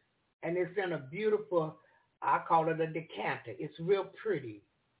ones, and it's in a beautiful, I call it a decanter. It's real pretty.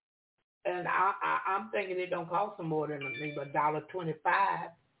 And I'm thinking it don't cost them more than maybe $1.25.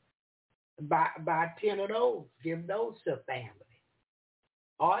 Buy 10 of those. Give those to family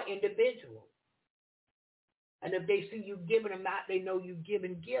or individuals. And if they see you giving them out, they know you're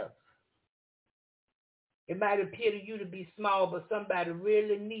giving gifts. It might appear to you to be small, but somebody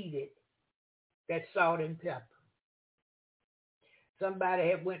really needed that salt and pepper. Somebody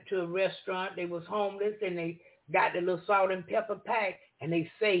had went to a restaurant, they was homeless, and they got the little salt and pepper pack, and they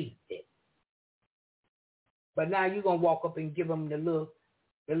saved it. But now you're going to walk up and give them the little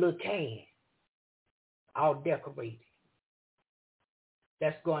can, all decorated.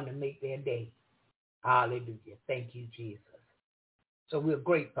 That's going to make their day. Hallelujah. Thank you, Jesus. So we're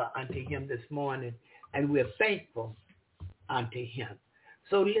grateful unto him this morning, and we're thankful unto him.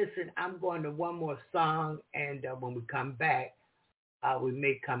 So listen, I'm going to one more song, and when we come back, we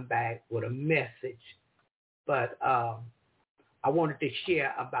may come back with a message. But I wanted to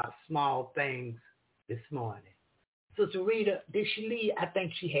share about small things this morning. Sister Rita, did she leave? I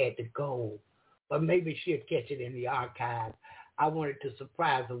think she had to go, but maybe she'll catch it in the archive. I wanted to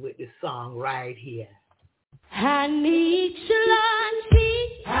surprise her with this song right here. I need you, Lord,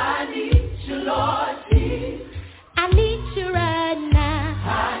 Jesus. I need you, Lord, Jesus. I need you right now.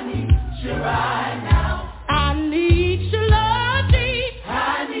 I need you right now. I need you, Lord, Jesus.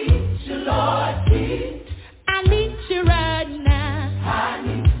 I need you, Lord, Jesus. I need you right now. I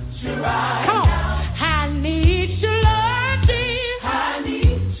need you right now. Come on. I need you, Lord, Jesus. I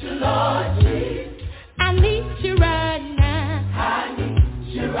need you, Lord, Jesus. I need you right now. I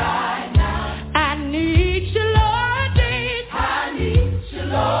need you right now. I need you, Lord, Jesus. I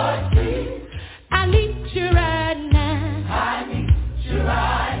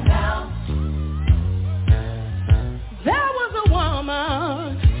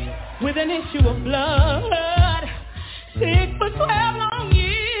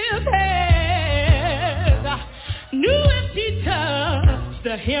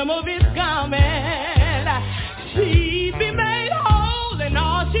hem of his garment, she'd be made whole, and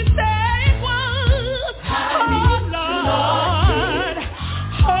all she said was, oh Lord,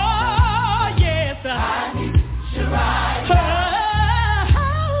 oh yes, I need you right now.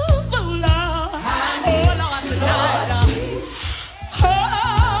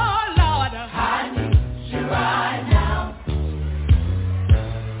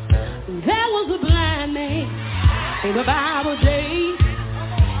 In the Bible days,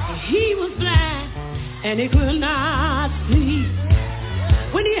 he was blind and he could not see.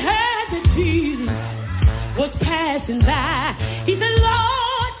 When he heard that Jesus was passing by, he said,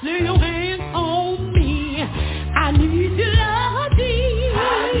 Lord, lay your hands on me. I need you, Lord, dear.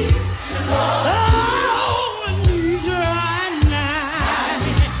 I need you, Lord. Oh, I need you right now. I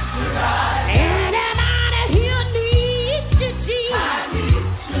need you right now. Anybody here needs you, Jesus. I need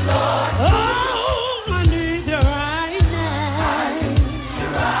you, Lord. Oh,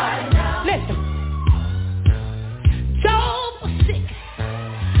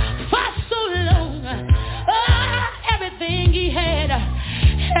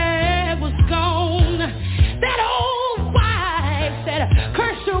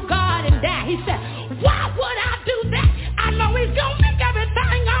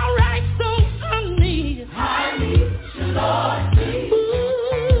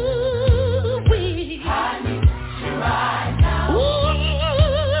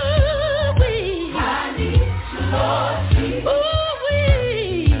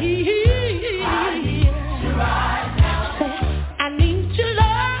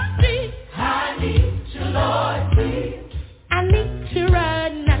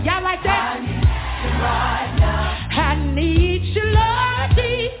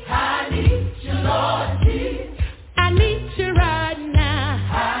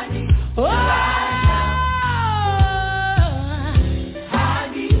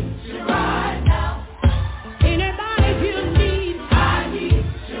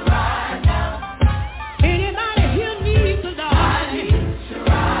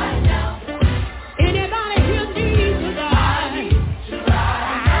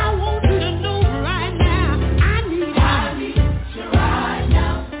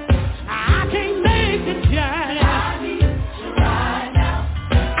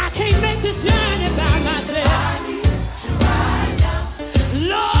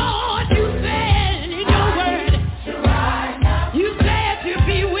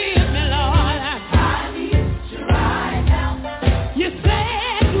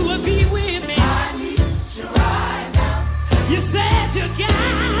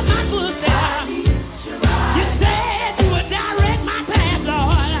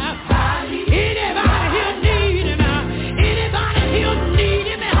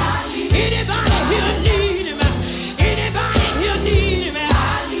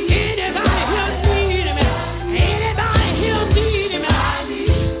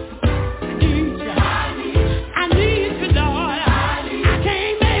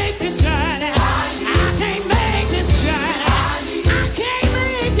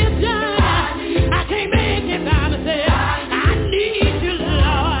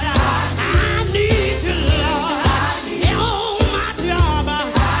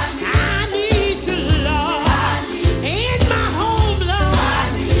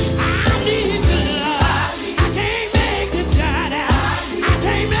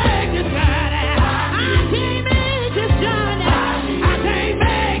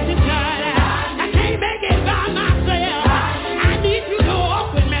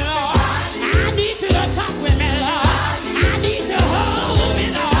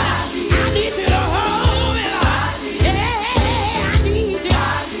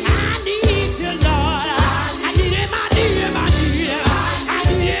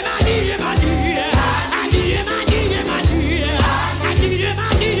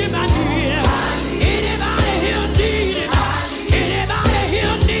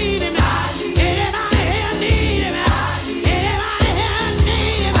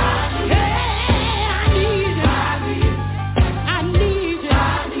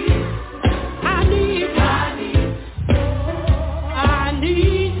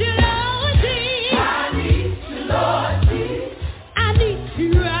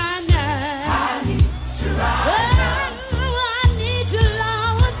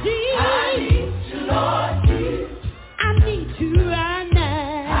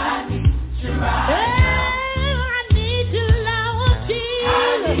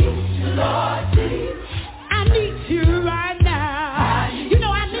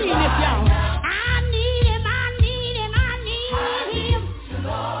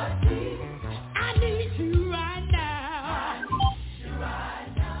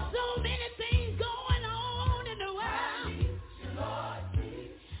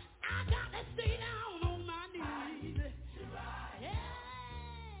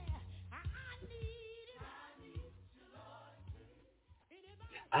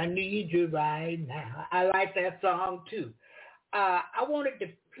 I need you right now. I like that song too. I wanted to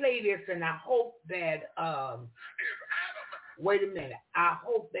play this, and I hope that, wait a minute, I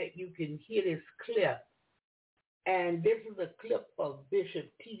hope that you can hear this clip. And this is a clip of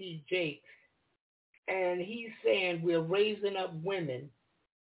Bishop T.D. Jakes, and he's saying we're raising up women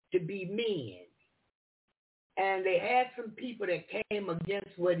to be men. And they had some people that came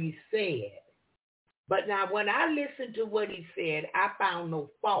against what he said. But now when I listened to what he said, I found no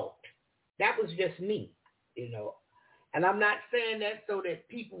fault. That was just me, you know. And I'm not saying that so that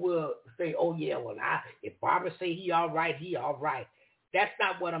people will say, oh, yeah, well, if Barbara say he all right, he all right. That's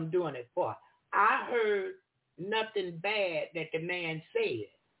not what I'm doing it for. I heard nothing bad that the man said.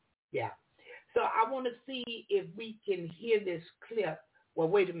 Yeah. So I want to see if we can hear this clip. Well,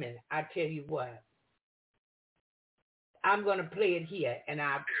 wait a minute. I tell you what. I'm going to play it here. And If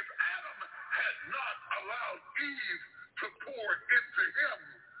Adam had not allowed Eve to pour into him,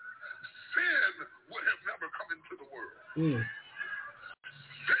 sin would have never come into the world. Sin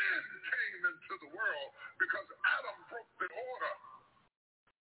came into the world because Adam broke the order.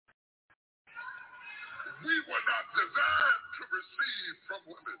 We were not designed to receive from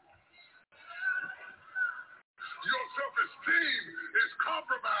women. Your self-esteem is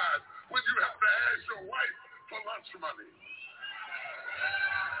compromised when you have to ask your wife for lunch money.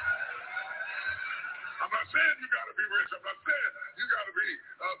 I'm not saying you got to be rich. I'm not saying you got to be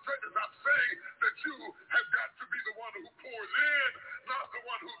famous. I'm saying that you have got to be the one who pours in, not the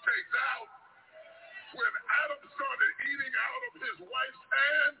one who takes out. When Adam started eating out of his wife's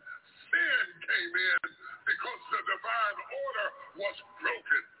hand, sin came in because the divine order was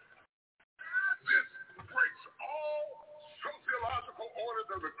broken. This breaks all sociological orders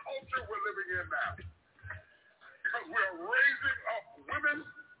of the culture we're living in now. Because we're raising up women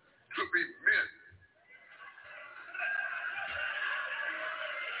to be men.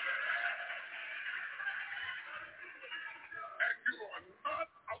 And you are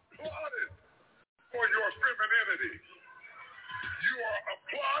not applauded for your femininity. You are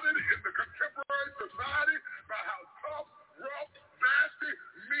applauded in the contemporary society by how tough, rough, nasty,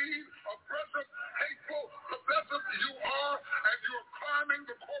 mean, aggressive, hateful, possessive you are, and you're climbing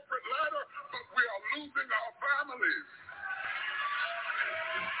the corporate ladder, but we are losing our families.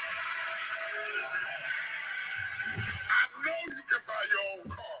 I know you can buy your own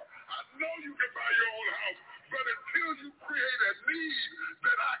car. I know you can buy your own house, but until you create a need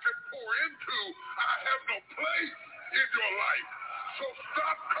that I can pour into, I have no place in your life. So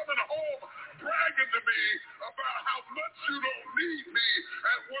stop coming home bragging to me about how much you don't need me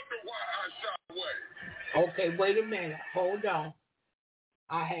and wonder why I shy away. Okay, wait a minute. Hold on.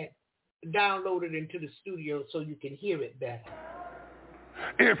 I had downloaded into the studio so you can hear it better.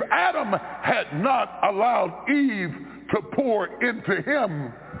 If Adam had not allowed Eve to pour into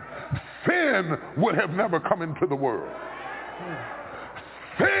him, sin would have never come into the world.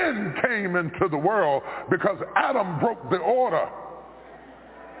 Sin came into the world because Adam broke the order.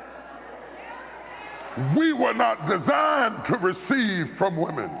 We were not designed to receive from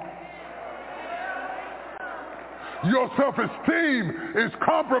women. Your self-esteem is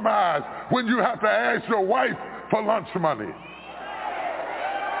compromised when you have to ask your wife for lunch money.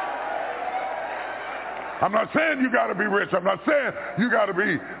 I'm not saying you got to be rich. I'm not saying you got to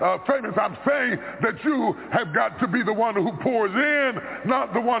be famous. I'm saying that you have got to be the one who pours in,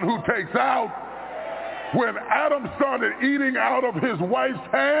 not the one who takes out. When Adam started eating out of his wife's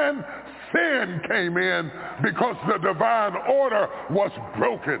hand, sin came in because the divine order was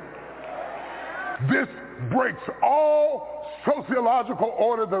broken. This breaks all sociological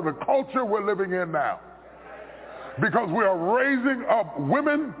orders of the culture we're living in now. Because we are raising up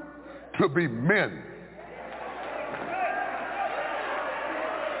women to be men.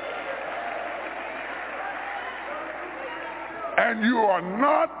 And you are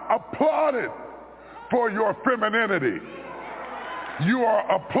not applauded for your femininity. You are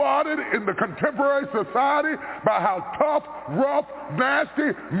applauded in the contemporary society by how tough, rough,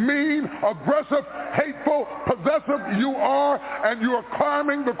 nasty, mean, aggressive, hateful, possessive you are, and you are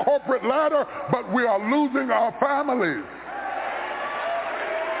climbing the corporate ladder, but we are losing our families.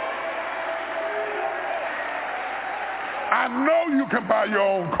 I know you can buy your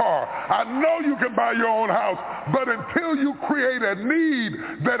own car. I know you can buy your own house. But until you create a need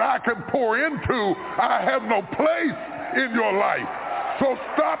that I can pour into, I have no place in your life. So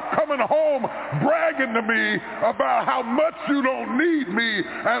stop coming home bragging to me about how much you don't need me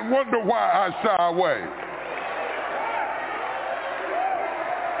and wonder why I shy away.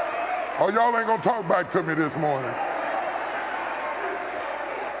 Oh, y'all ain't gonna talk back to me this morning.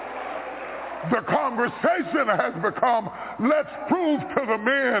 The conversation has become, let's prove to the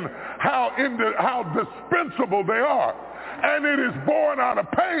men how dispensable they are. And it is born out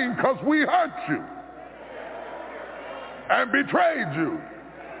of pain because we hurt you and betrayed you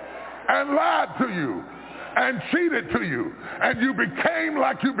and lied to you and cheated to you. And you became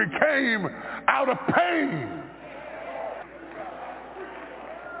like you became out of pain.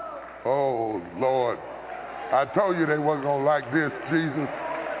 Oh, Lord. I told you they wasn't going to like this, Jesus.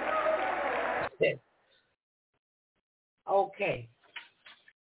 Okay.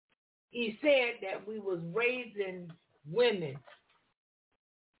 He said that we was raising women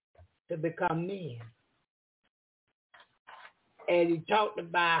to become men. And he talked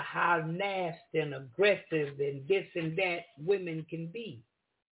about how nasty and aggressive and this and that women can be.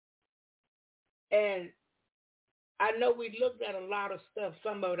 And I know we looked at a lot of stuff.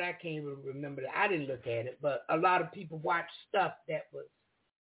 Some of it I can't even remember. I didn't look at it, but a lot of people watched stuff that was,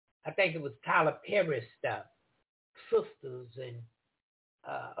 I think it was Tyler Perry stuff, Sisters and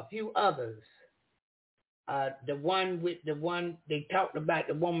a few others. The one they talked about,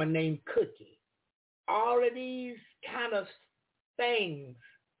 the woman named Cookie. All of these kind of things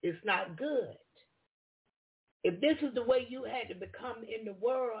is not good. If this is the way you had to become in the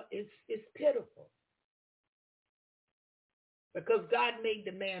world, it's pitiful. Because God made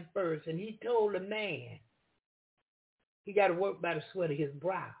the man first, and he told the man he got to work by the sweat of his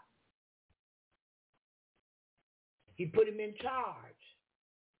brow. He put him in charge.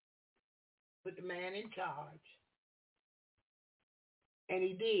 Put the man in charge. And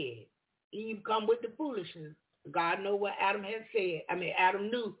he did. Eve come with the foolishness. God knew what Adam had said. Adam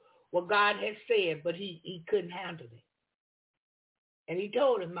knew what God had said, but he couldn't handle it. And he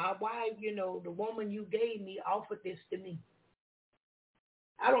told him, my wife, the woman you gave me offered this to me.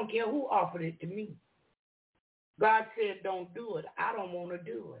 I don't care who offered it to me. God said, don't do it. I don't want to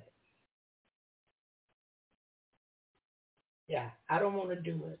do it. Yeah, I don't want to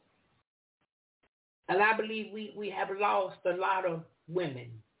do it. And I believe we have lost a lot of women.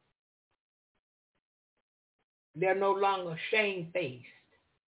 They're no longer shamefaced.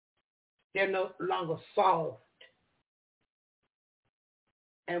 They're no longer soft.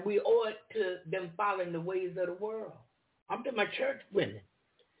 And we owe it to them following the ways of the world. I'm to my church women.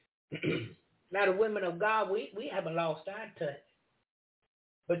 Now the women of God, we haven't lost our touch.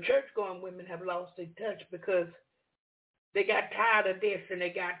 But church-going women have lost their touch because they got tired of this and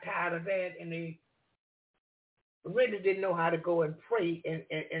they got tired of that, and they really didn't know how to go and pray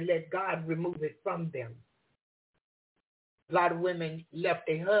and let God remove it from them. A lot of women left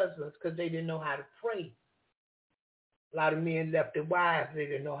their husbands because they didn't know how to pray. A lot of men left their wives, they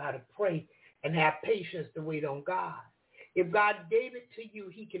didn't know how to pray and have patience to wait on God. If God gave it to you,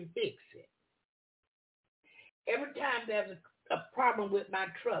 he can fix it. Every time there's a problem with my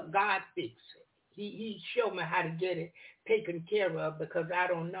truck, God fixes it. He showed me how to get it taken care of because I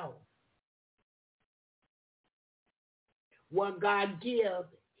don't know. What God gives,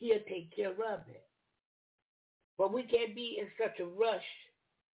 he'll take care of it. But we can't be in such a rush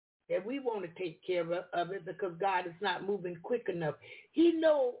that we want to take care of it because God is not moving quick enough. He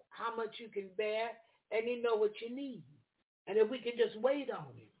knows how much you can bear, and he knows what you need. And if we can just wait on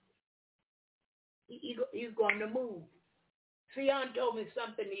him, he's going to move. Sion told me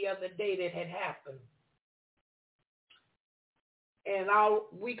something the other day that had happened. And all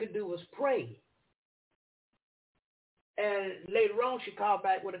we could do was pray. And later on, she called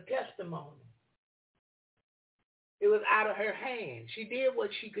back with a testimony. It was out of her hand. She did what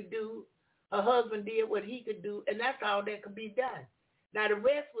she could do. Her husband did what he could do. And that's all that could be done. Now, the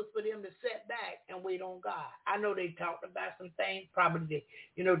rest was for them to sit back and wait on God. I know they talked about some things, probably,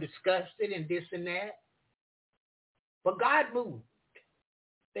 discussed it and this and that. But God moved.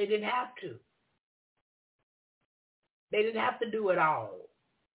 They didn't have to. They didn't have to do it all.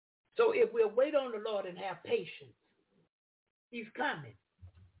 So if we'll wait on the Lord and have patience, he's coming.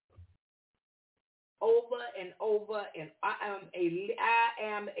 Over and over, and I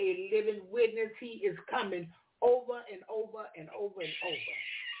am a living witness. He is coming over and over and over and over.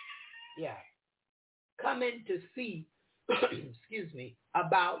 Yeah. Coming to see,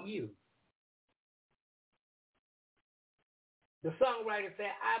 about you. The songwriter said,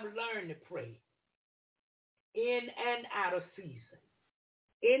 I've learned to pray in and out of season,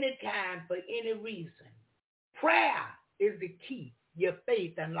 any time for any reason. Prayer is the key. Your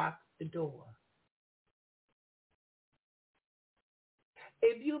faith unlocks the door.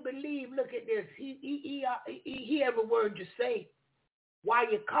 If you believe, look at this. He every word you say.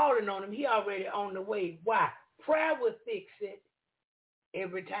 While you're calling on him, he already on the way. Why? Prayer will fix it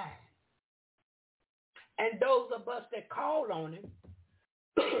every time. And those of us that call on him,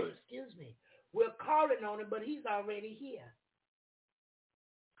 We're calling on him, but he's already here.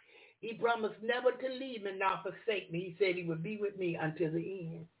 He promised never to leave me nor forsake me. He said he would be with me until the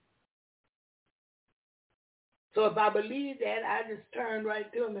end. So if I believe that, I just turn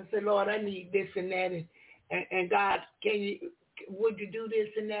right to him and say, Lord, I need this and that. And God, would you do this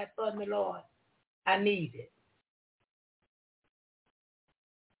and that for me, Lord? I need it.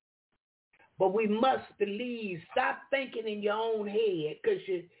 But we must believe. Stop thinking in your own head, because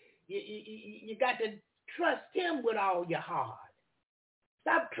you got to trust him with all your heart.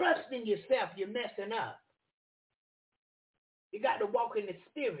 Stop trusting yourself. You're messing up. You got to walk in the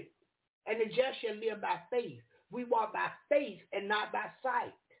Spirit, and the just shall live by faith. We walk by faith and not by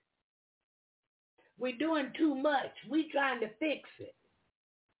sight. We're doing too much. We're trying to fix it.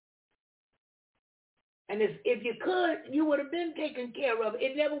 And if you could, you would have been taken care of.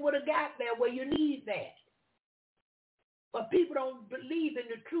 It never would have got there where you need that. But people don't believe in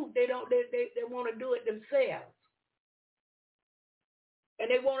the truth. They want to do it themselves. And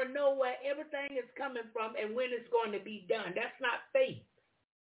they want to know where everything is coming from and when it's going to be done. That's not faith.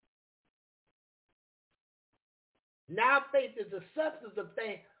 Now faith is the substance of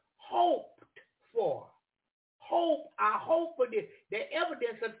things hoped for. Hope, I hope for the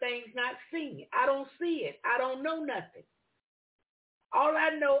evidence of things not seen. I don't see it. I don't know nothing. All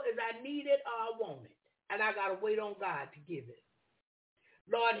I know is I need it or I want it. And I got to wait on God to give it.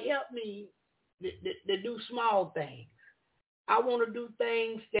 Lord, help me to do small things. I want to do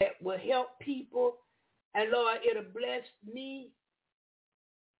things that will help people. And Lord, it'll bless me.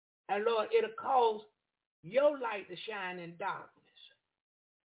 And Lord, it'll cause your light to shine in darkness.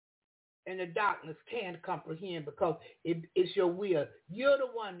 And the darkness can't comprehend because it's your will. You're the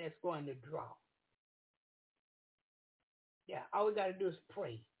one that's going to draw. Yeah, all we got to do is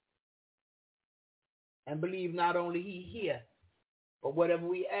pray. And believe not only he hear, but whatever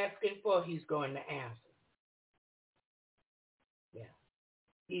we ask him for, he's going to answer. Yeah.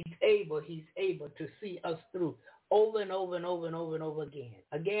 He's able to see us through over and over and over and over and over again.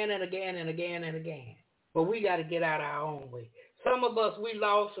 Again and again and again and again. But we got to get out our own way. Some of us, we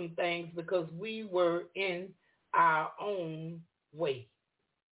lost some things because we were in our own way.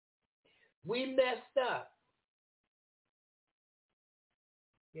 We messed up.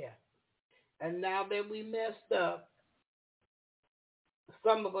 Yeah. And now that we messed up,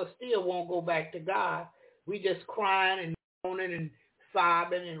 some of us still won't go back to God. We just crying and moaning and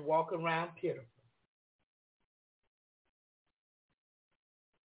sobbing and walking around pitiful.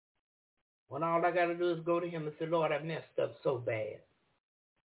 When all I got to do is go to him and say, Lord, I messed up so bad.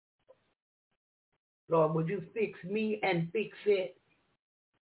 Lord, would you fix me and fix it?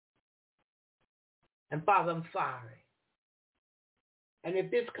 And Father, I'm sorry. And if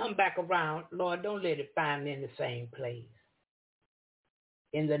this come back around, Lord, don't let it find me in the same place.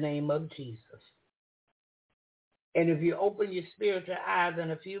 In the name of Jesus. And if you open your spiritual eyes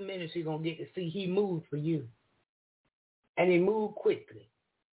in a few minutes, you're going to get to see he moved for you. And he moved quickly.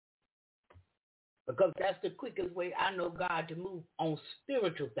 Because that's the quickest way I know God to move on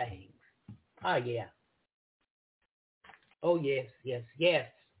spiritual things. Oh, yeah. Oh, yes, yes, yes.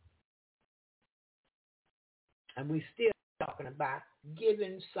 And we still talking about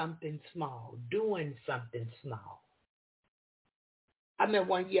giving something small, doing something small. I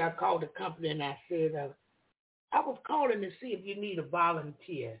remember one year I called the company and I said, I was calling to see if you need a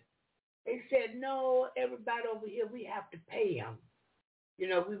volunteer. They said, no, everybody over here, we have to pay them. You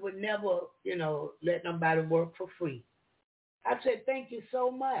know, we would never, let nobody work for free. I said, thank you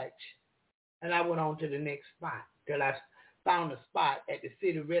so much. And I went on to the next spot till I found a spot at the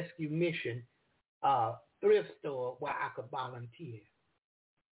City Rescue Mission thrift store where I could volunteer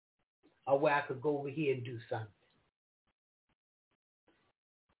or where I could go over here and do something.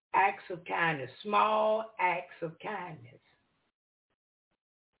 Acts of kindness, small acts of kindness.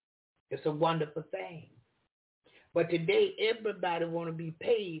 It's a wonderful thing. But today, everybody want to be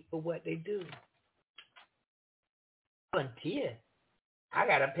paid for what they do. Volunteer. I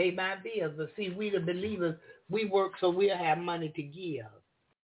got to pay my bills. But see, we the believers, we work so we'll have money to give.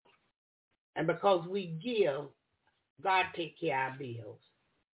 And because we give, God take care of our bills.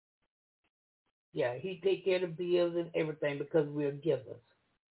 Yeah, he take care of the bills and everything because we're givers.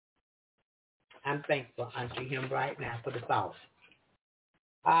 I'm thankful unto him right now for the thought.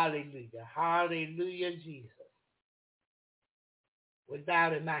 Hallelujah. Hallelujah, Jesus.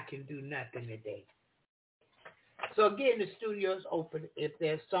 Without him, I can do nothing today. So again, the studio is open. If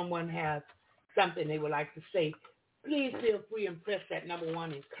there's someone has something they would like to say, please feel free and press that number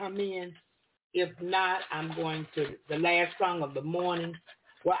 1 and come in. If not, I'm going to the last song of the morning.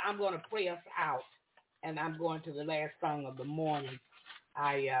 Well, I'm going to pray us out, and I'm going to the last song of the morning.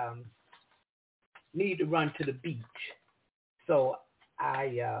 need to run to the beach. So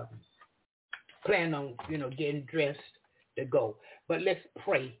I plan on, getting dressed to go. But let's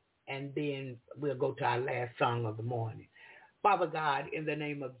pray, and then we'll go to our last song of the morning. Father God, in the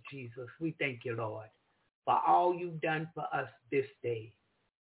name of Jesus, we thank you, Lord, for all you've done for us this day.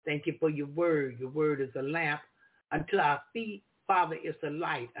 Thank you for your word. Your word is a lamp unto our feet. Father, it's a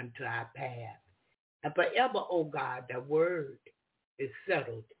light unto our path. And forever, oh God, that word is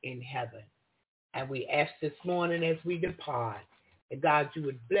settled in heaven. And we ask this morning as we depart, that God, you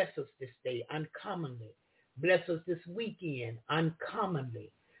would bless us this day uncommonly. Bless us this weekend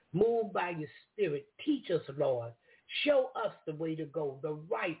uncommonly. Move by your spirit. Teach us, Lord. Show us the way to go, the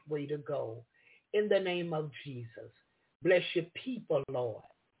right way to go. In the name of Jesus. Bless your people, Lord.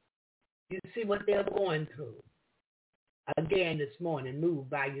 You see what they're going through. Again this morning, move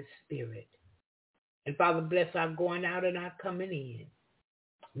by your spirit. And Father, bless our going out and our coming in.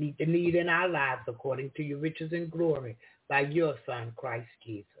 Meet the need in our lives according to your riches and glory by your Son, Christ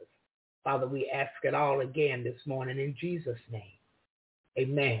Jesus. Father, we ask it all again this morning in Jesus' name.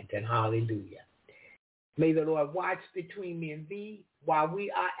 Amen and hallelujah. May the Lord watch between me and thee while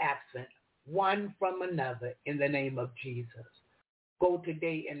we are absent, one from another, in the name of Jesus. Go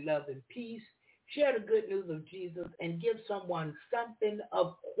today in love and peace. Share the good news of Jesus and give someone something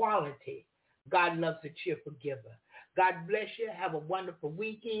of quality. God loves a cheerful giver. God bless you. Have a wonderful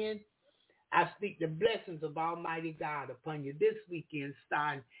weekend. I speak the blessings of Almighty God upon you this weekend,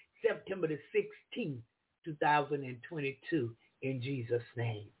 starting September the 16th, 2022, in Jesus'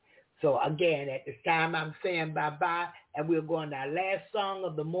 name. So again, at this time, I'm saying bye-bye, and we'll go on our last song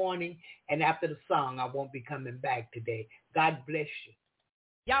of the morning, and after the song, I won't be coming back today. God bless you.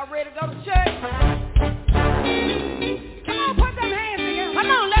 Y'all ready to go to church? Come on, put them hands together. Come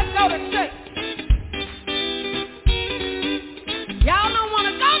on, let's go to church. Y'all don't want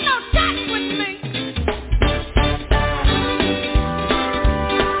to go no church with me.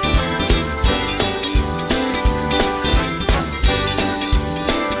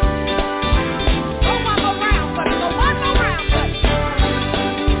 Go one more round, buddy. Go one more round, buddy.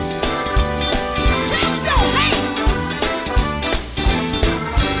 Clap your hands.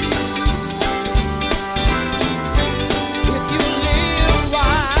 If you live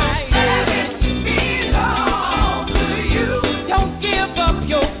right.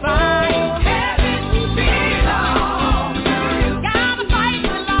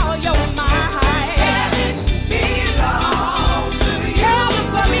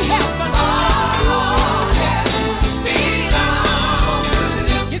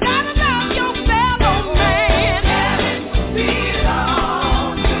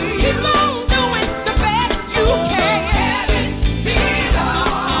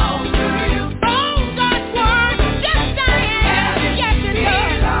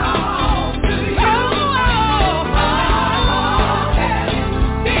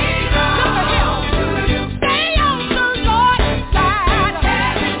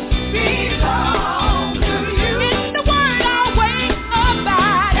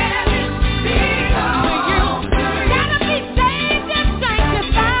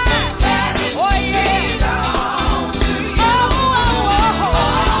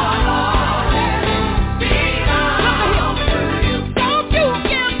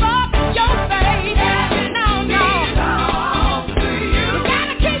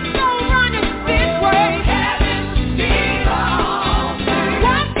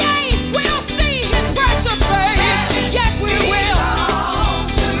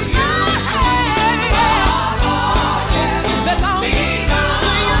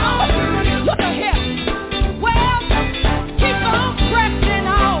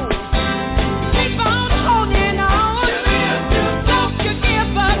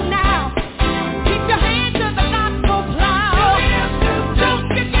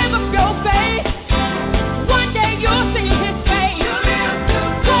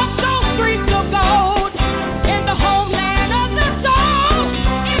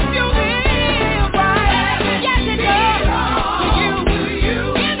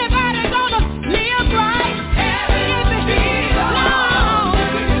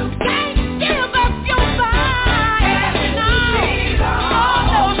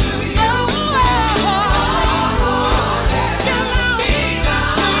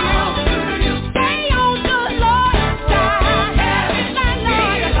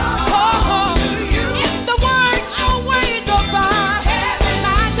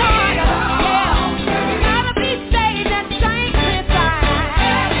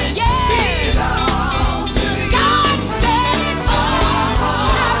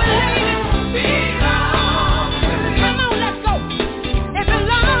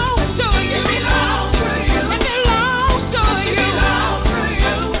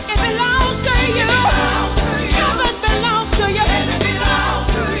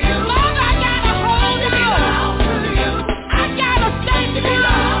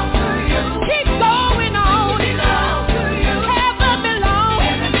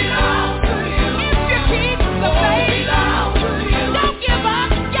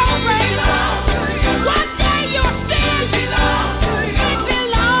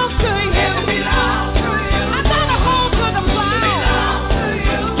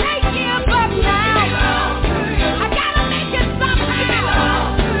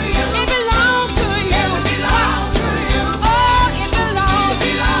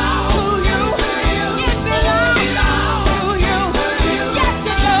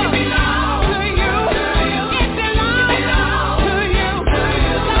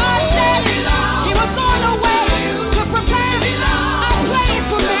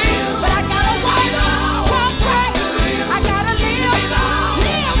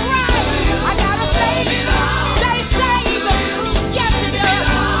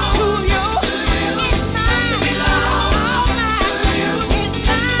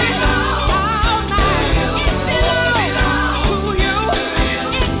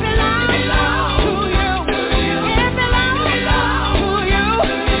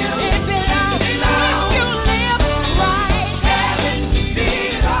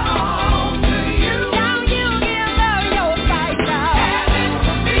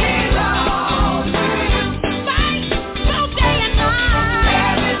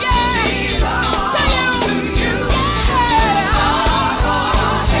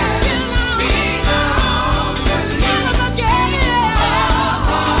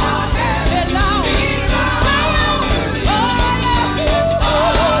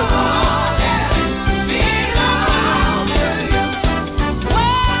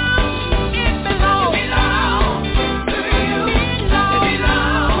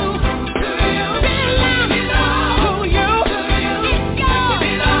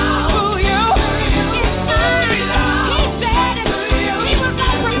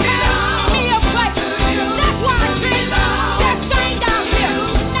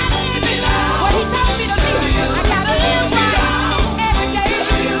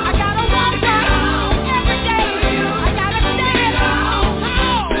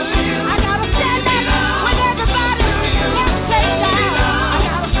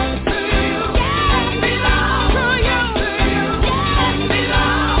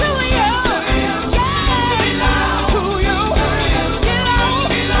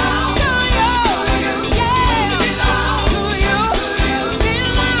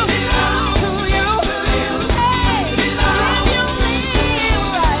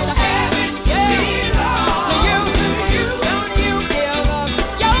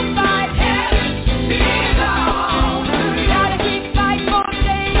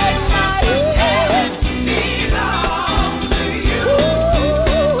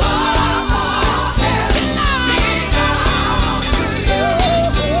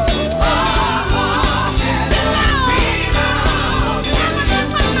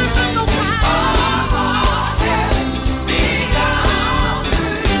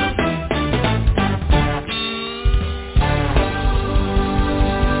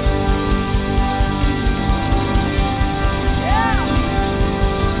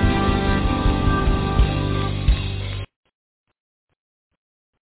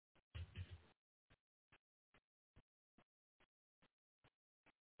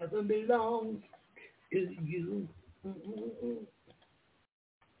 Heaven belongs to you.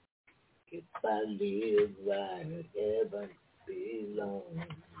 If I live right, heaven belongs.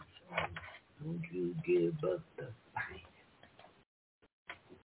 Don't you give up the fight.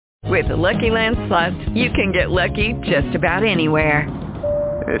 With the Lucky Land Slots, you can get lucky just about anywhere.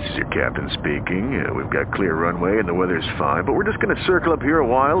 This is your captain speaking. We've got clear runway and the weather's fine, but we're just going to circle up here a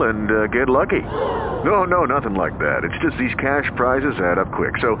while and get lucky. No, nothing like that. It's just these cash prizes add up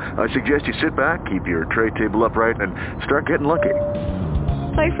quick. So I suggest you sit back, keep your tray table upright, and start getting lucky.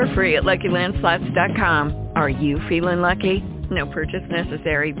 Play for free at LuckyLandSlots.com. Are you feeling lucky? No purchase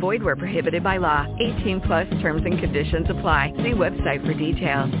necessary. Void where prohibited by law. 18+ terms and conditions apply. See website for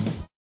details.